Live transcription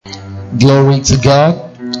Glory to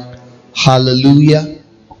God. Hallelujah.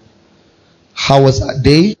 How was that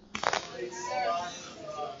day?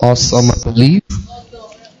 Awesome, I believe.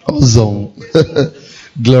 Awesome.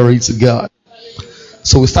 Glory to God.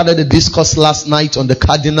 So we started the discourse last night on the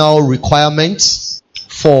cardinal requirements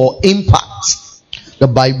for impact. The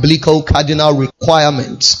biblical cardinal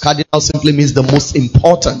requirements. Cardinal simply means the most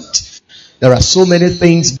important. There are so many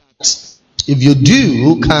things that, if you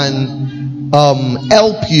do, can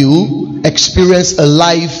help you experience a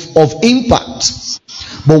life of impact.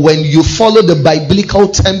 But when you follow the biblical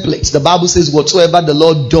templates, the Bible says whatsoever the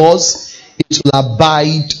Lord does, it will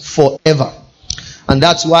abide forever. And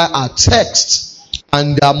that's why our text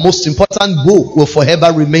and our most important book will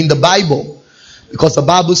forever remain the Bible. Because the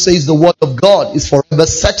Bible says the word of God is forever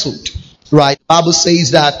settled. Right? The Bible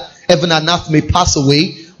says that heaven and earth may pass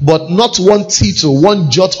away, but not one tittle,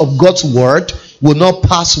 one jot of God's word will not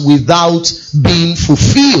pass without being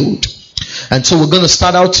fulfilled. And so we're going to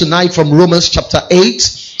start out tonight from Romans chapter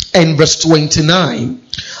 8 and verse 29.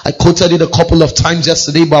 I quoted it a couple of times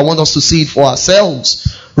yesterday, but I want us to see it for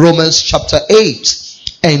ourselves. Romans chapter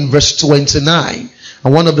 8 and verse 29.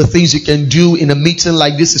 And one of the things you can do in a meeting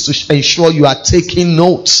like this is to ensure you are taking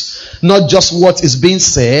notes. Not just what is being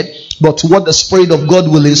said, but what the Spirit of God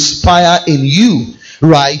will inspire in you,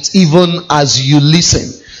 right? Even as you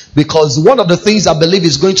listen. Because one of the things I believe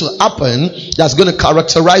is going to happen, that's going to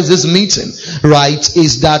characterize this meeting, right,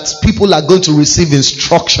 is that people are going to receive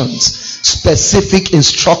instructions, specific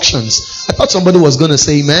instructions. I thought somebody was going to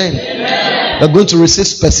say amen. They're going to receive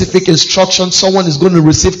specific instructions. Someone is going to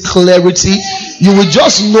receive clarity. You will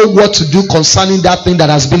just know what to do concerning that thing that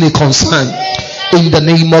has been a concern, in the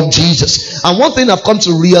name of Jesus. And one thing I've come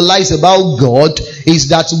to realize about God is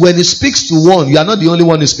that when He speaks to one, you are not the only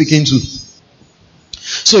one He's speaking to.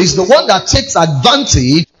 So it's the one that takes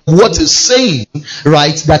advantage of what He's saying,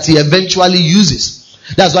 right, that He eventually uses.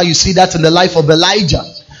 That's why you see that in the life of Elijah.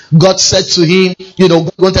 God said to him,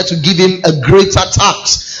 God wanted to give him a greater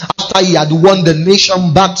tax after he had won the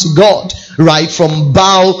nation back to God, right, from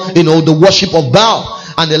Baal, the worship of Baal.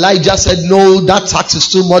 And Elijah said, no, that tax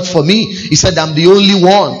is too much for me. He said, I'm the only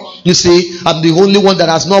one. You see, I'm the only one that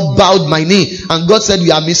has not bowed my knee. And God said,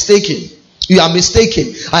 you are mistaken. You are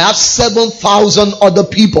mistaken. I have 7,000 other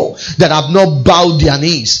people that have not bowed their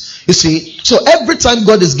knees. You see, so every time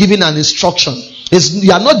God is giving an instruction,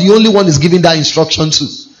 you are not the only one is giving that instruction to.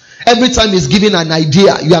 Every time He's giving an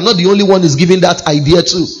idea, you are not the only one is giving that idea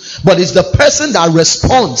to. But it's the person that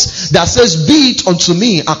responds, that says, be it unto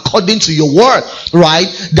me according to your word, right,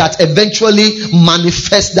 that eventually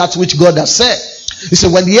manifests that which God has said. You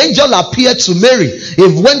see, when the angel appeared to Mary,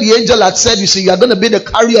 when the angel had said, you are going to be the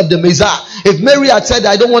carrier of the Messiah, if Mary had said,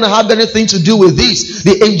 I don't want to have anything to do with this,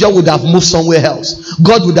 the angel would have moved somewhere else.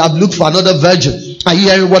 God would have looked for another virgin. Are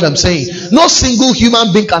you hearing what I'm saying? No single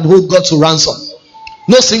human being can hold God to ransom.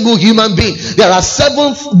 No single human being. There are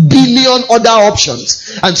 7 billion other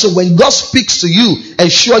options. And so when God speaks to you,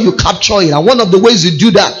 ensure you capture it. And one of the ways you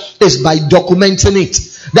do that is by documenting it.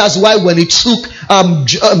 That's why when it took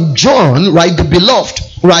John, right, the beloved,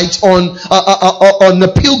 right, on a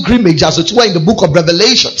pilgrimage, as it were, in the book of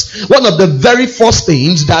Revelations, one of the very first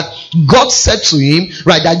things that God said to him,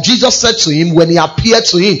 right, that Jesus said to him when He appeared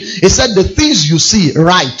to him, He said, the things you see,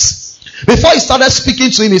 write. Before He started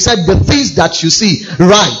speaking to him, He said, the things that you see,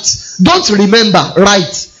 write. Don't remember,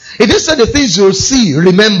 write. He didn't say the things you see,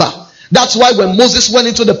 remember. That's why when Moses went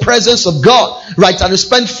into the presence of God, right, and he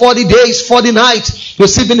spent 40 days, 40 nights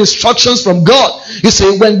receiving instructions from God. You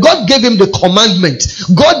see, when God gave him the commandment,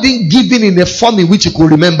 God didn't give him in a form in which he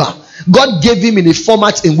could remember. God gave him in a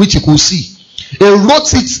format in which he could see. He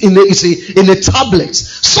wrote it in a tablet,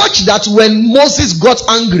 such that when Moses got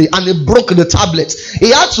angry and he broke the tablet,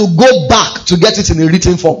 he had to go back to get it in a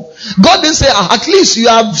written form. God didn't say, at least you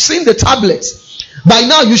have seen the tablet. By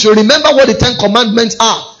now you should remember what the 10 commandments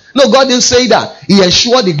are. No, God didn't say that. He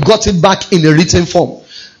ensured He got it back in a written form.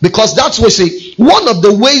 Because that's what one of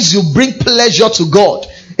the ways you bring pleasure to God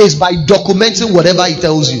is by documenting whatever He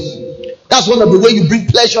tells you. That's one of the ways you bring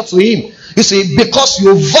pleasure to Him. You see, because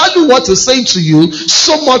you value what He's saying to you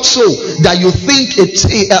so much so that you think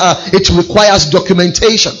it requires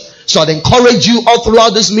documentation. So I'd encourage you all throughout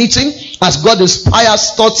this meeting, as God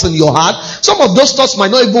inspires thoughts in your heart. Some of those thoughts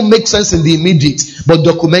might not even make sense in the immediate, but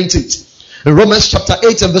document it. In Romans chapter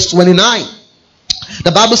 8 and verse 29,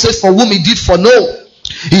 the Bible says, for whom He did foreknow,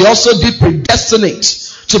 He also did predestinate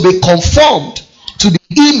to be conformed to the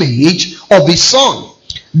image of His Son,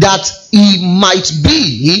 that He might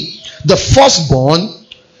be the firstborn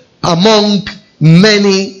among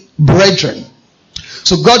many brethren.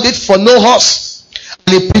 So God did foreknow us,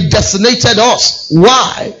 and He predestinated us.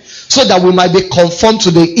 Why? so that we might be conformed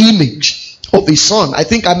to the image of his Son. I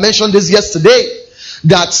think I mentioned this yesterday,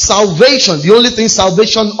 that salvation, the only thing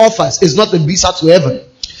salvation offers is not a visa to heaven.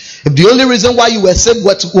 If the only reason why you were saved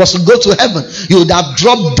was to go to heaven, you would have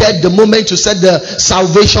dropped dead the moment you said the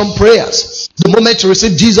salvation prayers. The moment you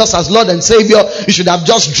received Jesus as Lord and Savior, you should have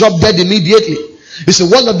just dropped dead immediately. You see,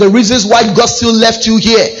 one of the reasons why God still left you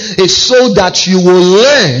here is so that you will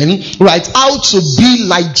learn, right, how to be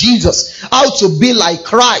like Jesus, how to be like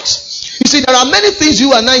Christ. You see, there are many things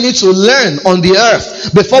you and I need to learn on the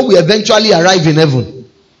earth before we eventually arrive in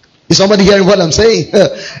heaven. Is somebody hearing what I'm saying?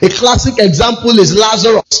 A classic example is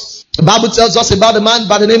Lazarus. The Bible tells us about a man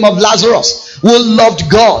by the name of Lazarus who loved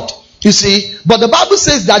God. You see, but the Bible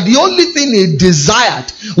says that the only thing he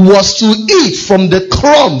desired was to eat from the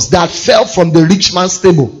crumbs that fell from the rich man's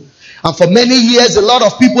table. And for many years, a lot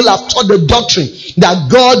of people have taught the doctrine that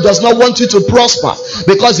God does not want you to prosper,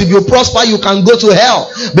 because if you prosper, you can go to hell.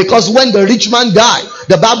 Because when the rich man died,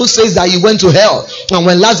 the Bible says that he went to hell, and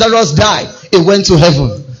when Lazarus died, he went to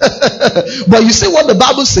heaven. But you see what the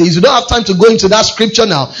Bible says. You don't have time to go into that scripture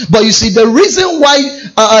now. But you see, the reason why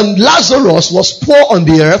Lazarus was poor on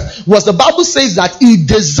the earth was the Bible says that he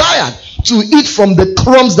desired to eat from the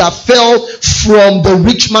crumbs that fell from the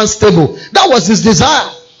rich man's table. That was his desire,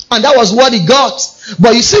 and that was what he got.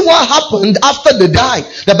 But you see what happened after they died.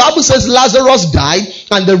 The Bible says Lazarus died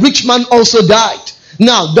and the rich man also died.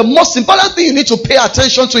 Now, the most important thing you need to pay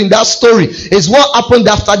attention to in that story is what happened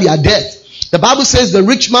after their death. The Bible says the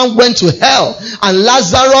rich man went to hell, and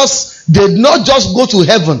Lazarus did not just go to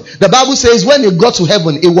heaven. The Bible says when he got to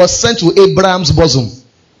heaven, it was sent to Abraham's bosom.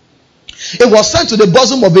 It was sent to the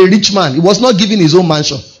bosom of a rich man. He was not given his own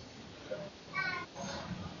mansion.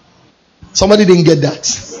 Somebody didn't get that.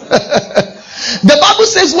 The Bible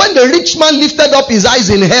says when the rich man lifted up his eyes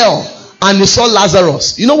in hell and he saw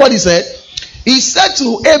Lazarus, you know what he said? He said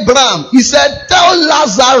to Abraham, he said, tell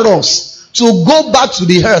Lazarus to go back to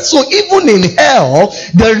the earth. So even in hell,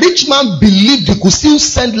 the rich man believed he could still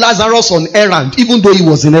send Lazarus on errand, even though he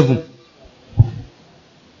was in heaven.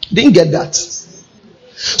 Didn't get that.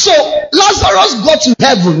 So Lazarus got to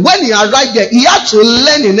heaven. When he arrived there, he had to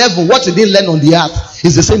learn in heaven what he didn't learn on the earth.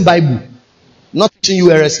 It's the same Bible. Not teaching you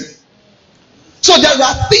heresy. So there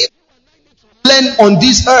are things learn on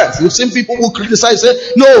this earth. You've seen people who criticize,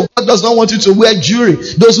 say, no, God does not want you to wear jewelry.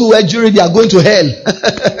 Those who wear jewelry, they are going to hell.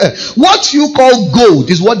 What you call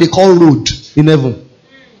gold is what they call road in heaven.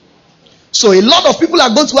 So a lot of people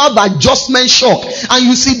are going to have adjustment shock. And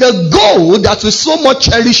you see, the gold that we so much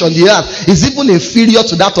cherish on the earth is even inferior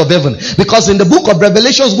to that of heaven. Because in the book of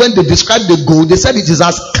Revelations, when they described the gold, they said it is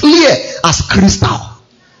as clear as crystal.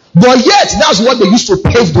 But yet, that's what they used to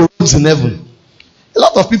pave the roads in heaven. A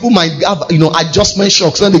lot of people might have, adjustment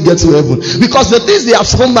shocks when they get to heaven, because the things they have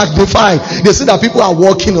so magnified, they see that people are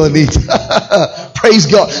working on it. Praise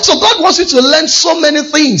God. So God wants you to learn so many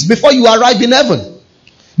things before you arrive in heaven.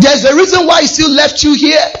 There's a reason why he still left you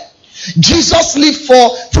here. Jesus lived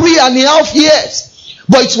for 3.5 years,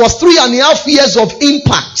 but it was 3.5 years of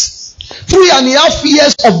impact, 3.5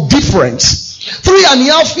 years of difference,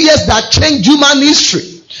 3.5 years that changed human history.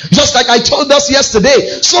 Just like I told us yesterday,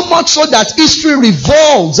 so much so that history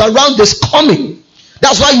revolves around this coming.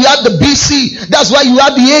 That's why you had the BC. That's why you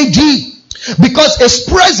had the AD. Because his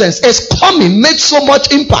presence, his coming made so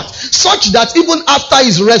much impact, such that even after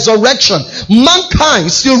his resurrection, mankind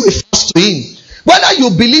still refers to him. Whether you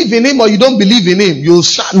believe in him or you don't believe in him, you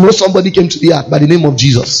shall know somebody came to the earth by the name of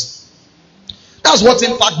Jesus. That's what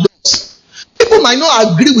impact does. People might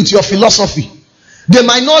not agree with your philosophy. They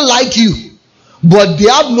might not like you. But they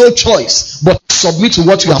have no choice but to submit to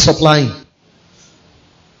what you are supplying.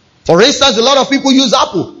 For instance, a lot of people use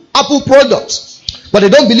Apple products, but they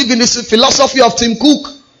don't believe in this philosophy of Tim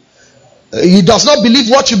Cook. He does not believe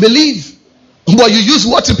what you believe, but you use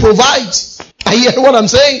what he provides. I hear what I'm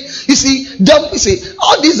saying. You see,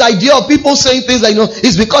 all this idea of people saying things like,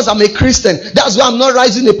 it's because I'm a Christian, that's why I'm not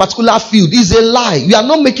rising in a particular field, is a lie. You are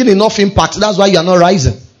not making enough impact, that's why you are not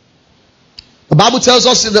rising. The Bible tells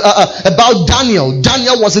us about Daniel.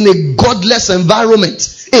 Daniel was in a godless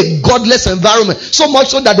environment. A godless environment. So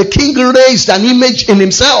much so that the king raised an image in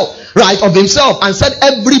himself, right, of himself, and said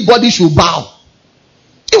everybody should bow.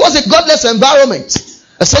 It was a godless environment.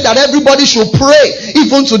 I said that everybody should pray,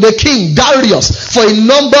 even to the king, Darius, for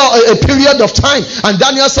a period of time. And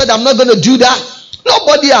Daniel said, I'm not going to do that.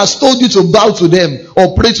 Nobody has told you to bow to them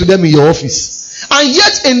or pray to them in your office. And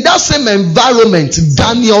yet, in that same environment,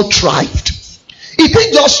 Daniel thrived. He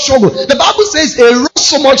didn't just struggle. The Bible says he rose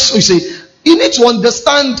so much. So you see, you need to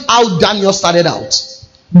understand how Daniel started out.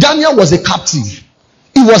 Daniel was a captive.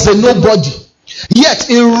 He was a nobody. Yet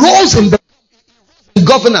he rose in the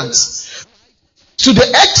governance. To the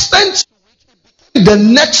extent the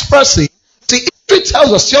next person, see, history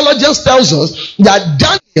tells us, theologians tells us that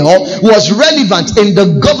Daniel was relevant in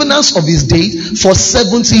the governance of his days for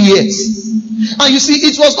 70 years. And you see,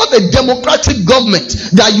 it was not a democratic government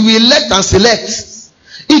that you elect and select.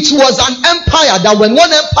 It was an empire that when one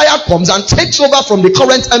empire comes and takes over from the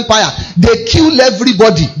current empire, they kill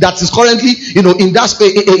everybody that is currently, in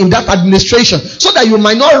that administration, so that you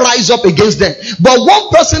might not rise up against them. But one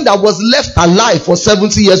person that was left alive for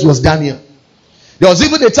 70 years was Daniel. There was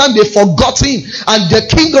even a time they forgot him, and the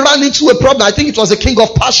king ran into a problem. I think it was the king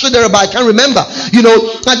of Persia there, but I can't remember.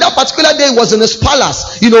 And that particular day he was in his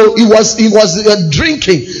palace. He was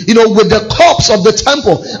drinking, with the corpse of the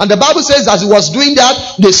temple. And the Bible says as he was doing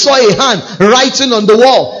that, they saw a hand writing on the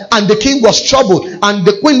wall, and the king was troubled. And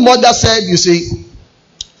the queen mother said, you see,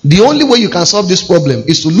 the only way you can solve this problem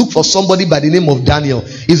is to look for somebody by the name of Daniel.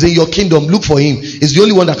 He's in your kingdom. Look for him. He's the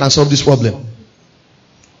only one that can solve this problem.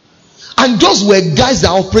 And those were guys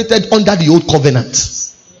that operated under the old covenant.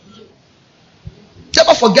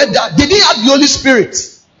 Never forget that. They didn't have the Holy Spirit.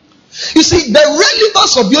 You see, the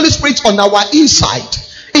relevance of the Holy Spirit on our inside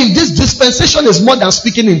in this dispensation is more than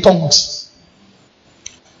speaking in tongues.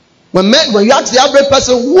 When you ask the average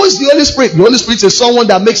person, who is the Holy Spirit? The Holy Spirit is someone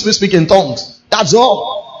that makes me speak in tongues. That's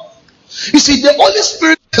all. You see, the Holy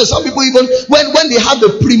Spirit, some people even, when they have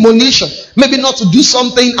a premonition, maybe not to do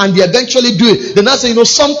something and they eventually do it, they now say,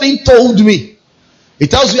 something told me.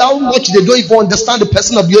 It tells you how much they don't even understand the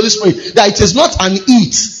person of the Holy Spirit. That it is not an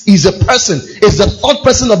it, is a person. It's the third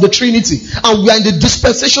person of the Trinity. And we are in the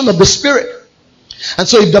dispensation of the Spirit. And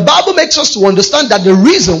so if the Bible makes us to understand that the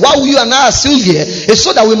reason why you and I are still here is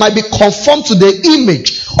so that we might be conformed to the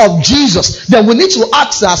image of Jesus, then we need to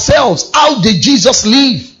ask ourselves, how did Jesus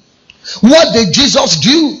live? What did Jesus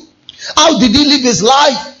do? How did he live his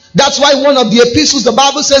life? That's why one of the epistles, the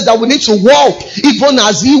Bible says that we need to walk even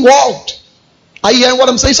as he walked. Are you hearing what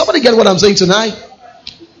I'm saying? Somebody get what I'm saying tonight?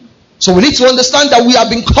 So we need to understand that we have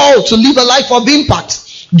been called to live a life of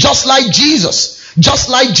impact. Just like Jesus. Just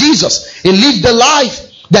like Jesus. He lived a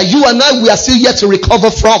life that you and I, we are still yet to recover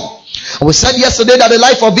from. And we said yesterday that a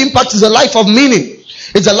life of impact is a life of meaning.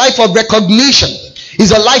 It's a life of recognition. It's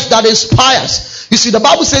a life that inspires. You see, the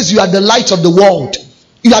Bible says you are the light of the world.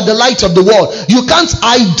 You are the light of the world. You can't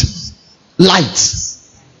hide light.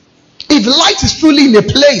 If light is truly in a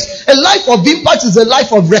place, a life of impact is a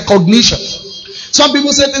life of recognition. Some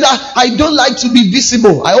people say that I don't like to be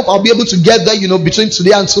visible. I hope I'll be able to get there, between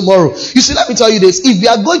today and tomorrow. You see, let me tell you this. If you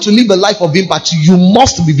are going to live a life of impact, you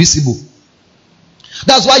must be visible.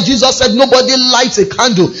 That's why Jesus said nobody lights a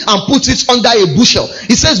candle and puts it under a bushel.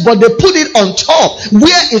 He says, but they put it on top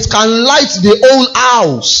where it can light the whole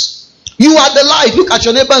house. You are the light. Look at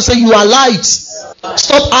your neighbor and say, you are light.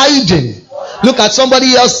 Stop hiding. Look at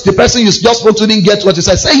somebody else, the person you just spoke to didn't get what you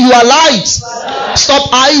said. Say, you are light. Stop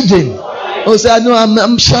hiding. Oh, say, no,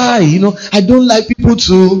 I'm shy. I don't like people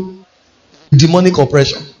to demonic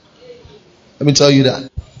oppression. Let me tell you that.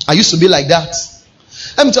 I used to be like that.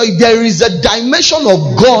 Let me tell you, there is a dimension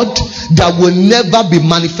of God that will never be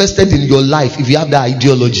manifested in your life if you have that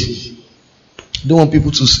ideology. I don't want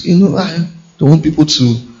people to, I don't want people to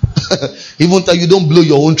even tell you don't blow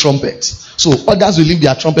your own trumpet. So others will leave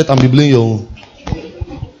their trumpet and be blowing your own.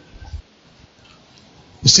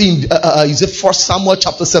 You see, is it 1 Samuel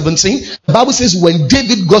chapter 17? The Bible says when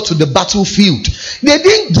David got to the battlefield, they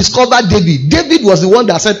didn't discover David. David was the one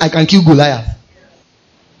that said, I can kill Goliath.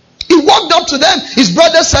 He walked up to them. His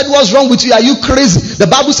brothers said, what's wrong with you? Are you crazy? The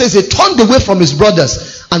Bible says he turned away from his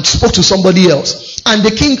brothers and spoke to somebody else. And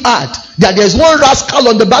the king heard that there's one rascal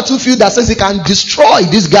on the battlefield that says he can destroy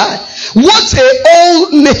this guy. What a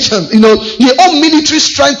whole nation, the whole military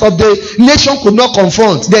strength of the nation could not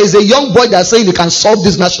confront. There is a young boy that's saying he can solve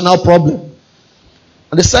this national problem.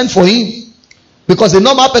 And they sent for him. Because a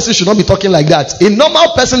normal person should not be talking like that. A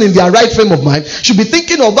normal person in their right frame of mind should be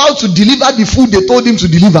thinking of how to deliver the food they told him to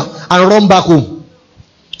deliver and run back home.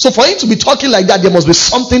 So for him to be talking like that, there must be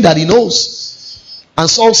something that he knows. And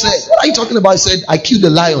Saul said, what are you talking about? He said, I killed a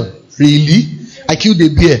lion. Really? I killed a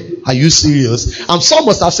bear. Are you serious? And Saul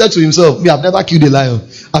must have said to himself, me, I've never killed a lion.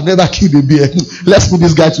 I've never killed a bear. Let's put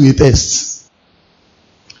this guy to a test.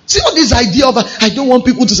 See all this idea of, I don't want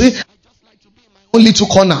people to say, I just like to be in my own little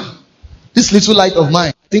corner. This little light of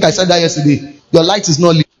mine. I think I said that yesterday. Your light is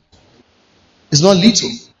not little. It's not little.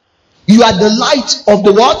 You are the light of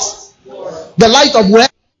the what? The light of where?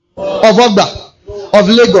 Of Ogba. Of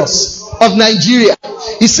Lagos. Of Nigeria.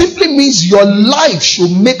 It simply means your life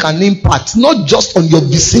should make an impact. Not just on your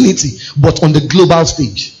vicinity. But on the global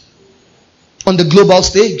stage. On the global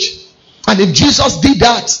stage. And if Jesus did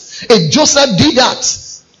that, if Joseph did that,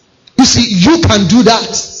 you see, you can do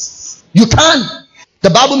that. You can. The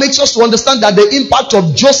Bible makes us to understand that the impact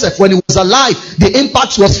of Joseph when he was alive, the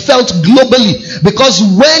impact was felt globally, because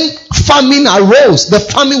when famine arose, the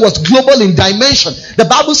famine was global in dimension. The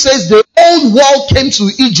Bible says the whole world came to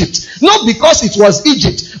Egypt, not because it was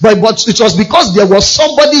Egypt, but it was because there was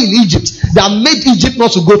somebody in Egypt that made Egypt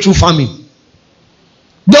not to go through famine.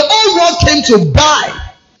 The whole world came to buy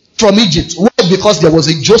from Egypt. Why? Because there was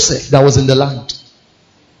a Joseph that was in the land.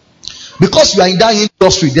 Because you are in that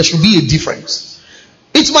industry, there should be a difference.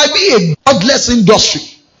 It might be a godless industry.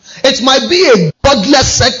 It might be a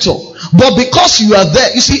godless sector. But because you are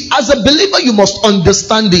there, you see, as a believer, you must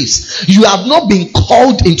understand this. You have not been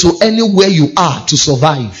called into anywhere you are to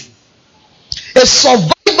survive. A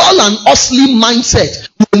survival and hustling mindset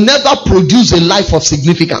will never produce a life of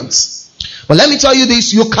significance. But let me tell you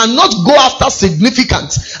this, you cannot go after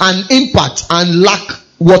significance and impact and lack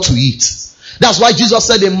what to eat. That's why Jesus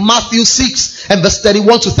said in Matthew 6 and verse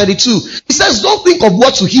 31 to 32, he says, don't think of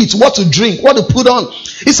what to eat, what to drink, what to put on.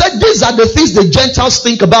 He said, these are the things the Gentiles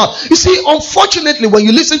think about. You see, unfortunately, when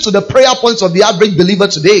you listen to the prayer points of the average believer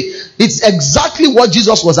today, it's exactly what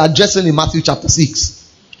Jesus was addressing in Matthew chapter 6.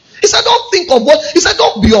 He said, don't think of what, he said,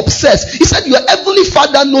 don't be obsessed. He said, your heavenly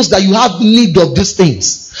Father knows that you have need of these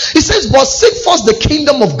things. He says, but seek first the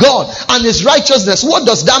kingdom of God and his righteousness. What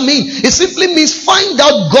does that mean? It simply means find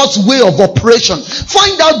out God's way of operation.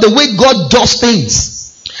 Find out the way God does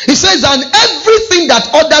things. He says, and everything that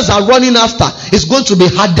others are running after is going to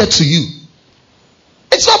be added to you.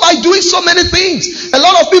 It's not by doing so many things. A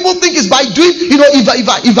lot of people think it's by doing,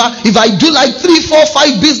 if I do like 3, 4,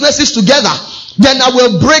 5 businesses together, then I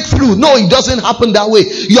will break through. No, it doesn't happen that way.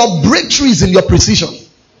 Your breakthrough is in your precision.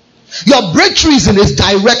 Your breakthrough is in his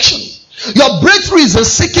direction. Your breakthrough is in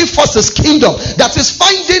seeking first his kingdom. That is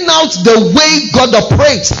finding out the way God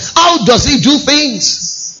operates. How does he do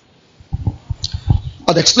things?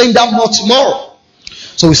 I'll explain that more tomorrow.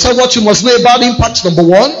 So we said what you must know about impact. Number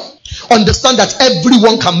 1, understand that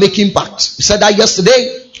everyone can make impact. We said that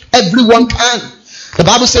yesterday. Everyone can. The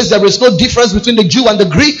Bible says there is no difference between the Jew and the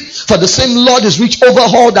Greek, for the same Lord is rich over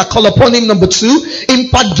all that call upon him. Number 2,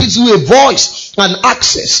 impact gives you a voice and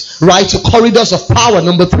access, right, to corridors of power.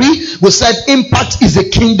 Number 3, we said impact is a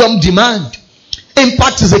kingdom demand.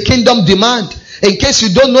 Impact is a kingdom demand. In case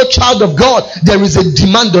you don't know, child of God, there is a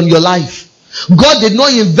demand on your life. God did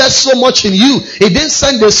not invest so much in you. He didn't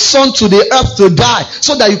send the son to the earth to die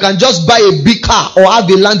so that you can just buy a big car or have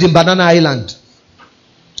a land in Banana Island.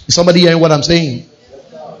 Is somebody hearing what I'm saying?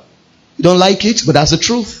 You don't like it, but that's the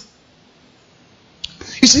truth.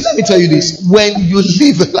 You see, let me tell you this. When you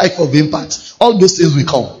live a life of impact, all those things will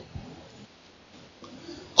come.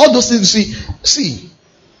 All those things, see,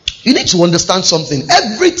 you need to understand something.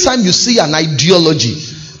 Every time you see an ideology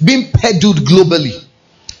being peddled globally,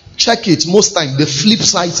 check it. Most time, the flip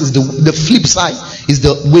side is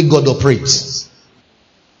the way God operates.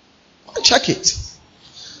 Check it.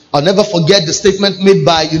 I'll never forget the statement made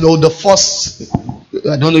by, the first,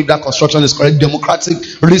 I don't know if that construction is correct,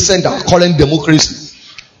 recent and current democracy.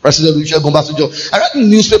 President Richard Gombasojo. I read in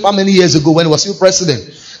the newspaper many years ago when he was still president.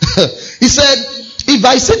 He said, if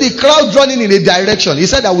I see the crowd running in a direction, he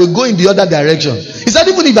said I will go in the other direction. He said,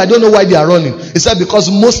 even if I don't know why they are running, he said, because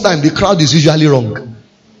most time the crowd is usually wrong.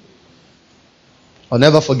 I'll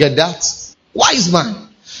never forget that. Wise man.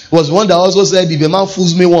 Was one that also said, if a man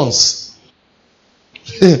fools me once,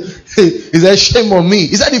 he said, shame on me.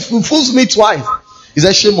 He said, if he fools me twice, he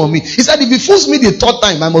said, shame on me. He said, if he fools me the 3rd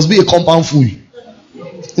time, I must be a compound fool.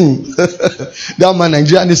 That man,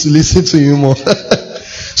 Nigeria needs to listen to you more.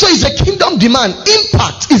 So it's a kingdom demand.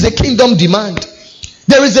 Impact is a kingdom demand.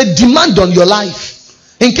 There is a demand on your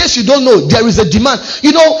life. In case you don't know, there is a demand.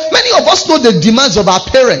 Many of us know the demands of our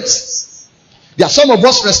parents. There are some of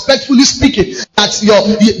us, respectfully speaking, that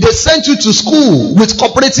they sent you to school with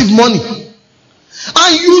cooperative money.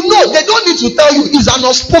 And they don't need to tell you, it's an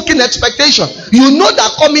unspoken expectation. You know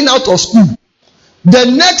that coming out of school, the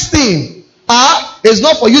next thing is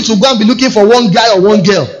not for you to go and be looking for one guy or one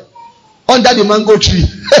girl under the mango tree.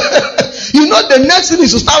 The next thing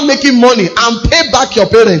is to start making money and pay back your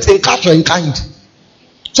parents in cash or in kind.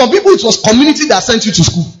 Some people, it was community that sent you to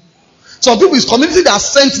school. Some people, it's community that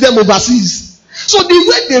sent them overseas. So the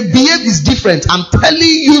way they behave is different. I'm telling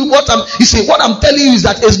you what I'm telling you is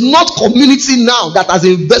that it's not community now that has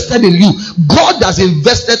invested in you. God has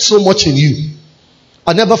invested so much in you.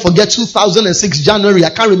 I'll never forget 2006 January. I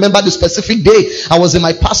can't remember the specific day. I was in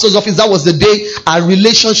my pastor's office. That was the day our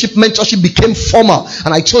relationship mentorship became formal.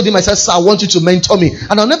 And I told him, I said, sir, I want you to mentor me.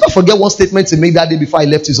 And I'll never forget one statement he made that day before I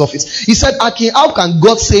left his office. He said, Akin, how can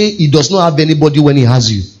God say he does not have anybody when he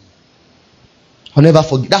has you? I'll never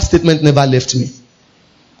forget. That statement never left me.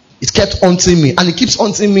 It kept haunting me. And it keeps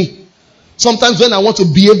haunting me. Sometimes when I want to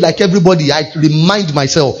behave like everybody, I remind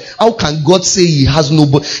myself, how can God say he has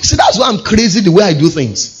nobody? See, that's why I'm crazy the way I do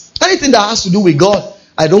things. Anything that has to do with God,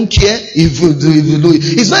 I don't care if you do it.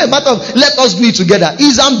 It's not a matter of let us do it together.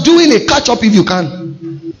 I'm doing a catch up if you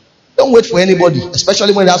can. Don't wait for anybody,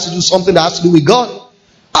 especially when it has to do something that has to do with God.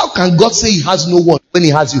 How can God say he has no one when he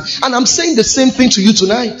has you? And I'm saying the same thing to you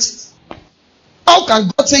tonight. How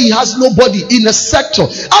can God say he has nobody in a sector?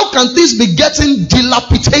 How can things be getting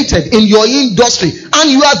dilapidated in your industry and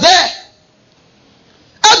you are there?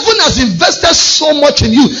 Heaven has invested so much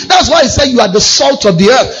in you. That's why I say you are the salt of the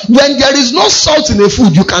earth. When there is no salt in a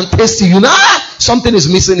food, you can taste it. You know, something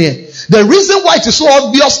is missing here. The reason why it is so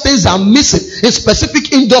obvious things are missing in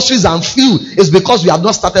specific industries and field is because you have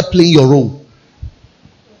not started playing your role.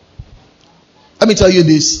 Let me tell you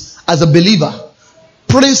this. As a believer,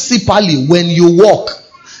 principally, when you walk,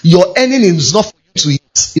 your earning is not for you to eat,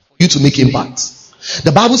 it's for you to make impact.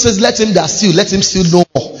 The Bible says, let him that steal, let him steal no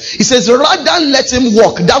more. It says, rather let him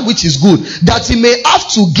walk that which is good, that he may have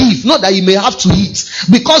to give, not that he may have to eat.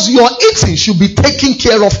 Because your eating should be taken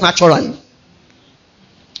care of naturally.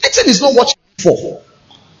 Eating is not what you eat for.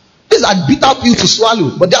 These are bitter pill to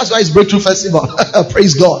swallow, but that's why it's Breakthrough Festival.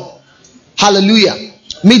 Praise God. Hallelujah.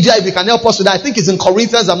 Media, if you can help us with that, I think it's in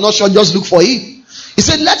Corinthians, I'm not sure, just look for it. He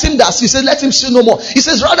said, let him that. He said, let him steal no more. He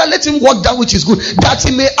says, rather let him work that which is good, that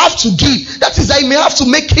he may have to give. That is, that he may have to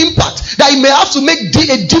make impact, that he may have to make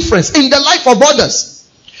a difference in the life of others.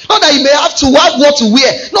 Not that he may have to have what to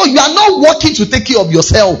wear. No, you are not working to take care of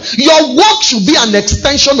yourself. Your work should be an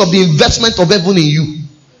extension of the investment of heaven in you.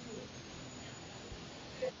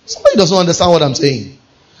 Somebody doesn't understand what I'm saying.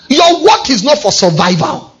 Your work is not for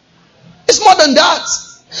survival. It's more than that.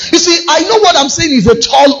 You see, I know what I'm saying is a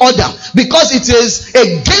tall order because it is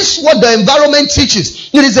against what the environment teaches.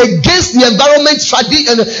 It is against the environment,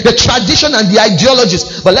 the tradition and the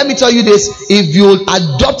ideologies. But let me tell you this, if you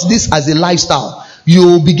adopt this as a lifestyle, you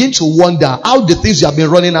will begin to wonder how the things you have been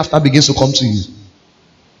running after begins to come to you.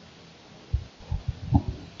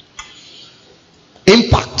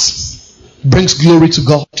 Impact brings glory to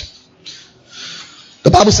God. The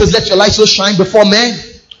Bible says, let your light so shine before men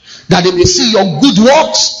that they may see your good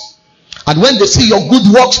works. And when they see your good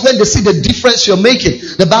works, when they see the difference you're making,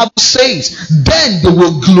 the Bible says, then they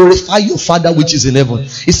will glorify your Father which is in heaven.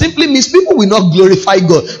 It simply means people will not glorify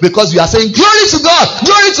God because you are saying, glory to God,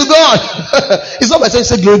 glory to God. It's not by saying,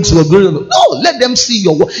 say glory to God, glory to God. No, let them see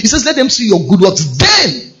your work. It says, let them see your good works.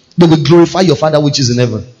 Then they will glorify your Father which is in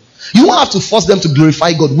heaven. You won't have to force them to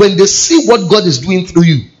glorify God. When they see what God is doing through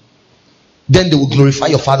you, then they will glorify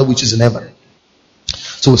your Father which is in heaven.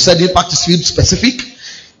 So we said impact is field specific.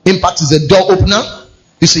 Impact is a door opener.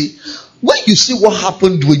 You see, when you see what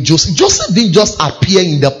happened with Joseph, Joseph didn't just appear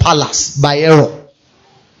in the palace by error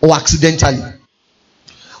or accidentally.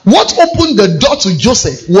 What opened the door to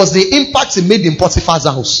Joseph was the impact he made in Potiphar's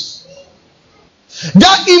house.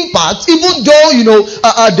 That impact, even though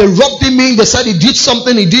they robbed him in, they said he did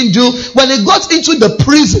something he didn't do, when he got into the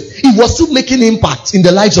prison, he was still making impact in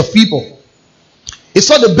the lives of people. He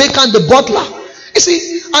saw the baker and the butler. You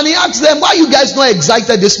see, and he asked them, why are you guys not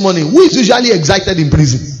excited this morning? Who is usually excited in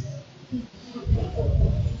prison?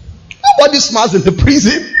 Nobody smiles in the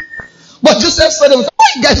prison. But Joseph said, why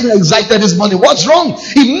are you guys not excited this morning? What's wrong?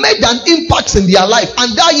 He made an impact in their life,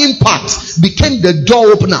 and that impact became the door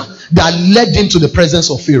opener that led him to the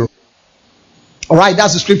presence of Pharaoh. Alright,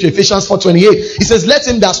 that's the scripture, Ephesians 4:28. He says, let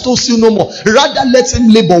him that stole steal no more. Rather let him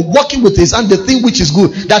labor, working with his hand the thing which is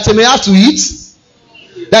good, that he may have to eat.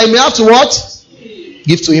 That he may have to what?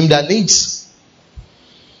 Give to him that needs.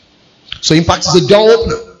 So impact is a door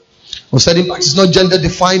opener. We said impact is not gender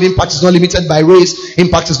defined. Impact is not limited by race.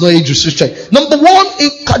 Impact is not age restricted. Number one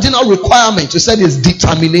cardinal requirement, we said, is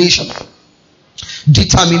determination.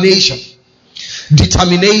 Determination.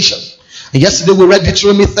 Determination. And yesterday we read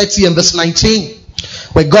Deuteronomy 30 and verse 19,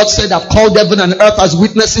 where God said, I've called heaven and earth as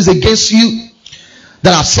witnesses against you,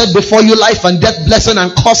 that I've set before you life and death, blessing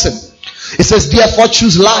and cursing. It says, therefore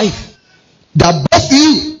choose life, that both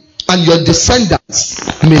you and your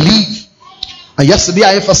descendants may live. And yesterday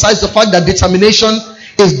I emphasized the fact that determination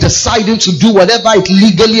is deciding to do whatever it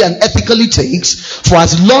legally and ethically takes for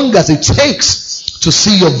as long as it takes to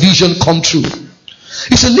see your vision come true.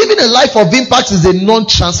 You see, living a life of impact is a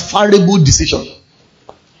non-transferable decision.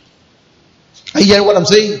 Are you hearing what I'm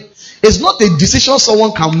saying? It's not a decision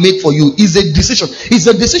someone can make for you. It's a decision. It's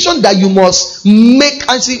a decision that you must make.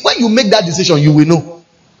 And see, when you make that decision, you will know.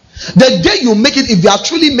 The day you make it, if you have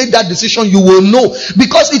truly made that decision, you will know.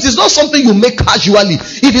 Because it is not something you make casually.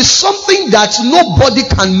 It is something that nobody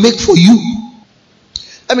can make for you.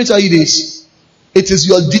 Let me tell you this. It is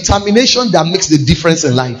your determination that makes the difference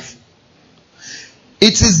in life.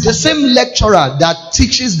 It is the same lecturer that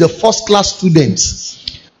teaches the first class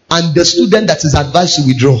students and the student that is advised to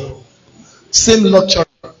withdraw. Same lecturer,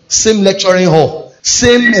 same lecturing hall,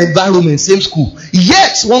 same environment, same school.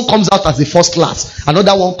 Yet one comes out as a first class,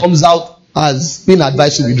 another one comes out as being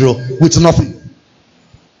advised to withdraw with nothing.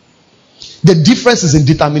 The difference is in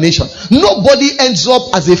determination. Nobody ends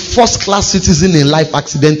up as a first class citizen in life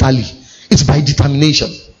accidentally. It's by determination.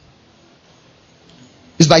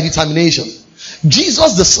 It's by determination.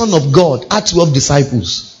 Jesus, the Son of God, had 12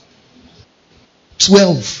 disciples.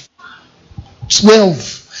 12.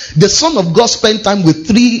 The Son of God spent time with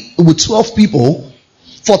 12 people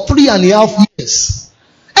for 3.5 years.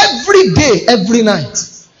 Every day, every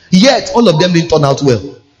night. Yet, all of them didn't turn out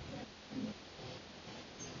well.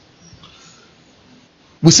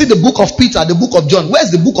 We see the book of Peter, the book of John.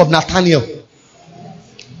 Where's the book of Nathaniel?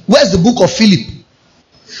 Where's the book of Philip?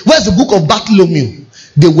 Where's the book of Bartholomew?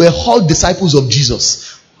 They were all disciples of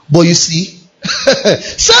Jesus. But you see,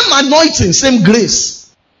 same anointing, same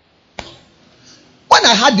grace. When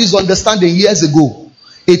I had this understanding years ago,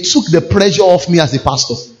 it took the pressure off me as a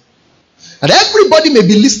pastor. And everybody may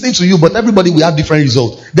be listening to you, but everybody will have different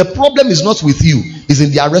results. The problem is not with you, it's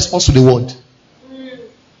in their response to the word.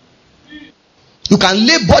 You can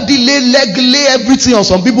lay body, lay leg, lay everything on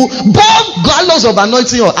some people. Bomb gallows of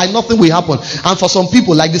anointing, and nothing will happen. And for some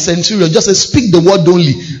people, like the centurion, just say, speak the word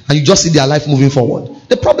only, and you just see their life moving forward.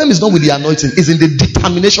 The problem is not with the anointing, it's in the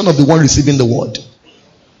determination of the one receiving the word.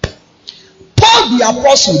 Paul the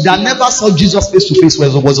apostle that never saw Jesus face to face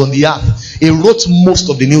was on the earth. He wrote most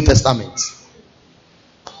of the New Testament.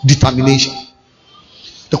 Determination.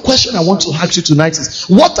 The question I want to ask you tonight is,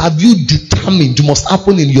 what have you determined must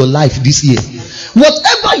happen in your life this year?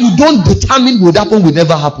 Whatever you don't determine would happen will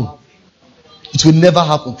never happen. It will never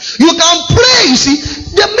happen. You can pray, you see.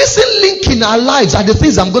 The missing link in our lives are the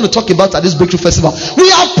things I'm going to talk about at this Breakthrough Festival. We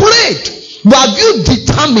have prayed, but have you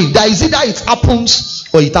determined that is either it happens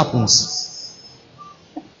or it happens?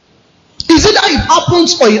 Is it that it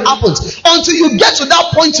happens or it happens? Until you get to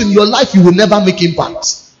that point in your life, you will never make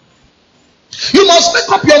impact. You must make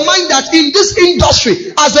up your mind that in this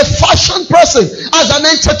industry, as a fashion person, as an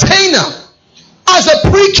entertainer, as a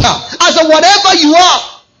preacher, as a whatever you are,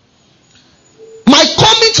 my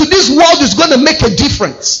coming to this world is going to make a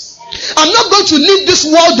difference. I'm not going to leave this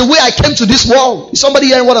world the way I came to this world. Is somebody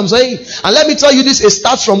hearing what I'm saying? And let me tell you this, it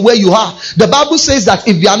starts from where you are. The Bible says that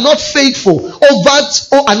if you are not faithful over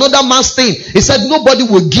another man's thing, it said nobody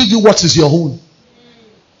will give you what is your own.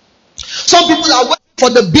 Some people are waiting for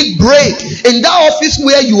the big break in that office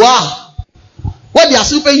where you are. When they are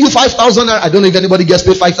still paying you 5,000, I don't know if anybody gets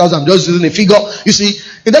paid 5,000. I'm just using a figure. You see,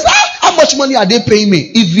 it does. How much money are they paying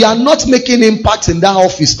me? If you are not making impact in that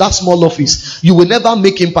office, that small office, you will never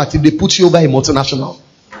make impact if they put you over a multinational.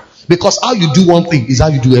 Because how you do one thing is how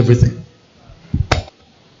you do everything.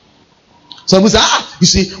 So we say, you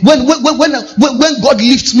see, when God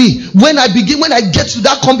lifts me, when I get to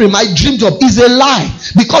that company, my dream job is a lie.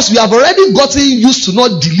 Because you have already gotten used to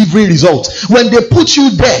not delivering results. When they put you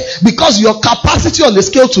there, because your capacity on the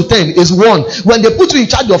scale to 10 is 1. When they put you in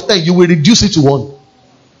charge of 10, you will reduce it to 1.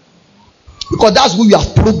 Because that's who you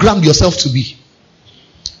have programmed yourself to be.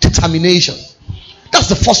 Determination. That's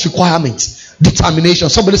the first requirement. Determination.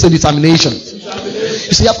 Somebody say determination.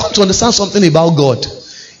 You see, I've come to understand something about God.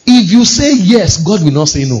 If you say yes, God will not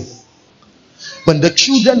say no. When the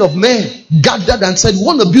children of men gathered and said, we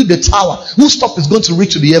want to build the tower, whose top is going to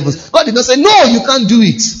reach to the heavens? God did not say, no, you can't do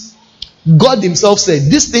it. God himself said,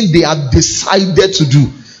 this thing they have decided to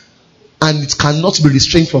do, and it cannot be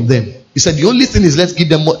restrained from them. He said, the only thing is let's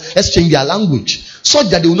change their language, so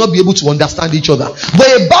that they will not be able to understand each other.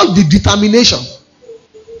 But about the determination,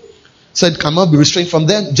 said cannot be restrained from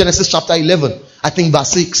them. Genesis chapter 11, I think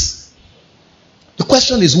verse 6. The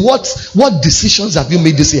question is, what decisions have you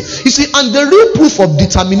made this year? You see, and the real proof of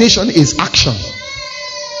determination is action.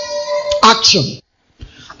 Action.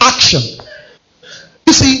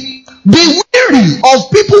 You see, be wary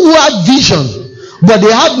of people who have vision, but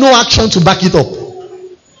they have no action to back it up.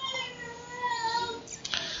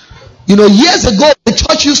 You know, years ago, the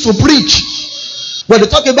church used to preach. When they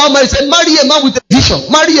talk about marriage, say, marry a man with a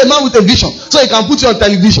vision. Marry a man with a vision. So he can put you on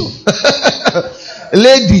television.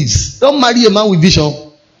 Ladies, don't marry a man with vision.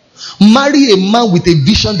 Marry a man with a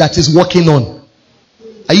vision that is working on.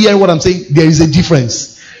 Are you hearing what I'm saying? There is a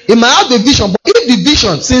difference. He might have the vision, but if the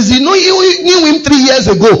vision, since you knew him 3 years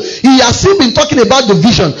ago, he has still been talking about the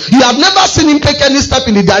vision. You have never seen him take any step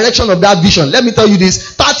in the direction of that vision. Let me tell you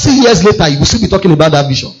this: 30 years later, you will still be talking about that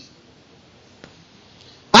vision.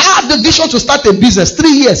 I have the vision to start a business. 3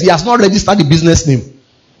 years, he has not registered the business name.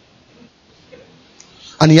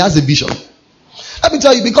 And he has a vision. Let me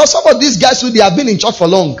tell you, because some of these guys who they have been in church for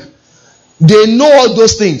long, they know all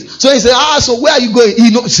those things. So he said, so where are you going? He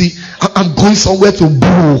knows, see, I'm going somewhere to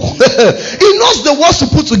borrow. He knows the words to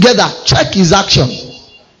put together. Check his action.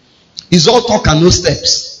 It's all talk and no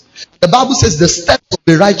steps. The Bible says the steps of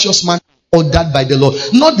the righteous man are ordered by the Lord,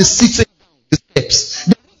 not the sitting down, the steps.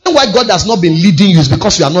 The reason why God has not been leading you is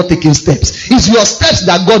because you are not taking steps. It's your steps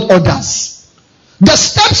that God orders. The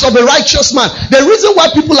steps of a righteous man. The reason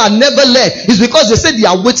why people are never led is because they say they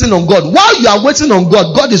are waiting on God. While you are waiting on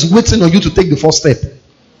God, God is waiting on you to take the first step.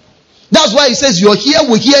 That's why he says, you're here,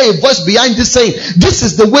 we hear a voice behind this saying, this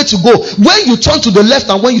is the way to go. When you turn to the left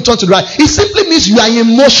and when you turn to the right, it simply means you are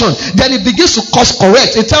in motion. Then it begins to course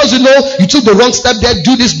correct. It tells you, no, you took the wrong step there,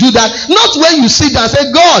 do this, do that. Not when you sit down and say,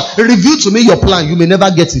 God, reveal to me your plan. You may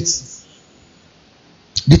never get it.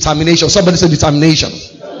 Determination. Somebody say determination.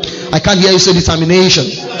 I can't hear you say determination.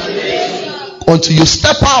 Until you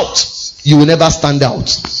step out, you will never stand out.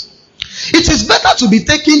 It is better to be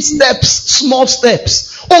taking steps, small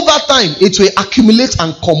steps. Over time, it will accumulate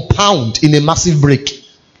and compound in a massive break.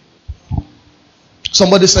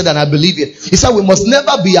 Somebody said, and I believe it. He said, we must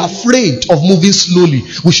never be afraid of moving slowly.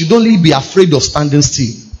 We should only be afraid of standing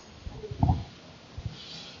still.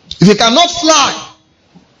 If you cannot fly,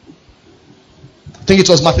 I think it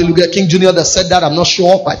was Martin Luther King Jr. that said that. I'm not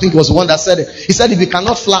sure, but I think it was the one that said it. He said, if you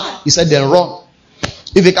cannot fly, he said, then run.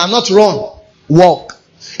 If you cannot run, walk.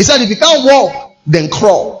 He said, if you can't walk, then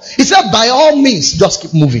crawl. He said, by all means, just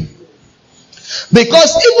keep moving.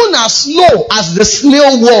 Because even as slow as the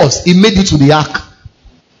snail was, he made it to the ark.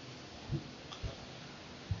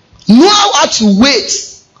 Noah had to wait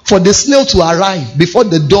for the snail to arrive before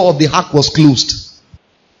the door of the ark was closed.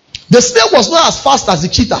 The snail was not as fast as the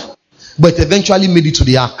cheetah, but eventually made it to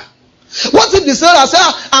the ark. What if the snail had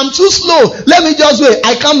said, I'm too slow, let me just wait,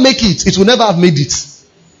 I can't make it? It will never have made it.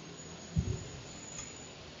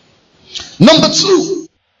 Number 2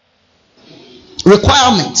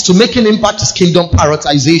 requirement to make an impact is kingdom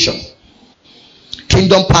prioritization.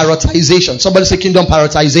 Kingdom prioritization. Somebody say kingdom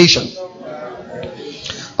prioritization.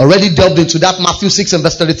 Already delved into that. Matthew 6 and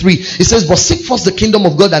verse 33. It says, but seek first the kingdom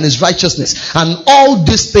of God and his righteousness, and all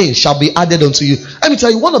these things shall be added unto you. Let me tell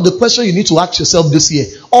you, one of the questions you need to ask yourself this year,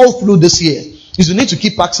 all through this year, is you need to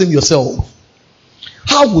keep asking yourself,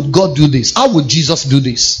 how would God do this? How would Jesus do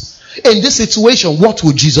this? In this situation, what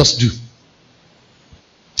would Jesus do?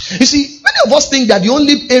 You see, many of us think that the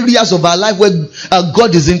only areas of our life where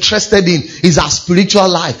God is interested in is our spiritual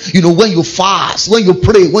life. You know, when you fast, when you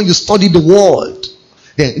pray, when you study the word,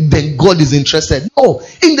 then God is interested. No,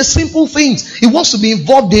 in the simple things. He wants to be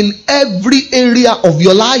involved in every area of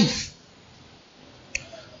your life.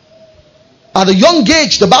 At a young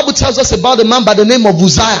age, the Bible tells us about a man by the name of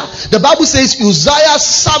Uzziah. The Bible says Uzziah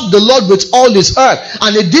served the Lord with all his heart,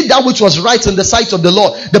 and he did that which was right in the sight of the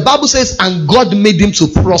Lord. The Bible says, and God made him to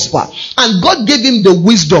prosper. And God gave him the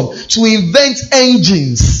wisdom to invent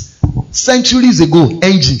engines. Centuries ago,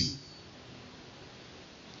 engine.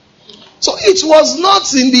 So it was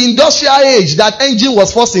not in the industrial age that engine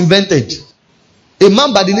was first invented. A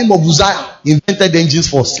man by the name of Uzziah invented engines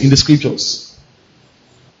first in the scriptures.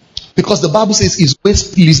 Because the Bible says his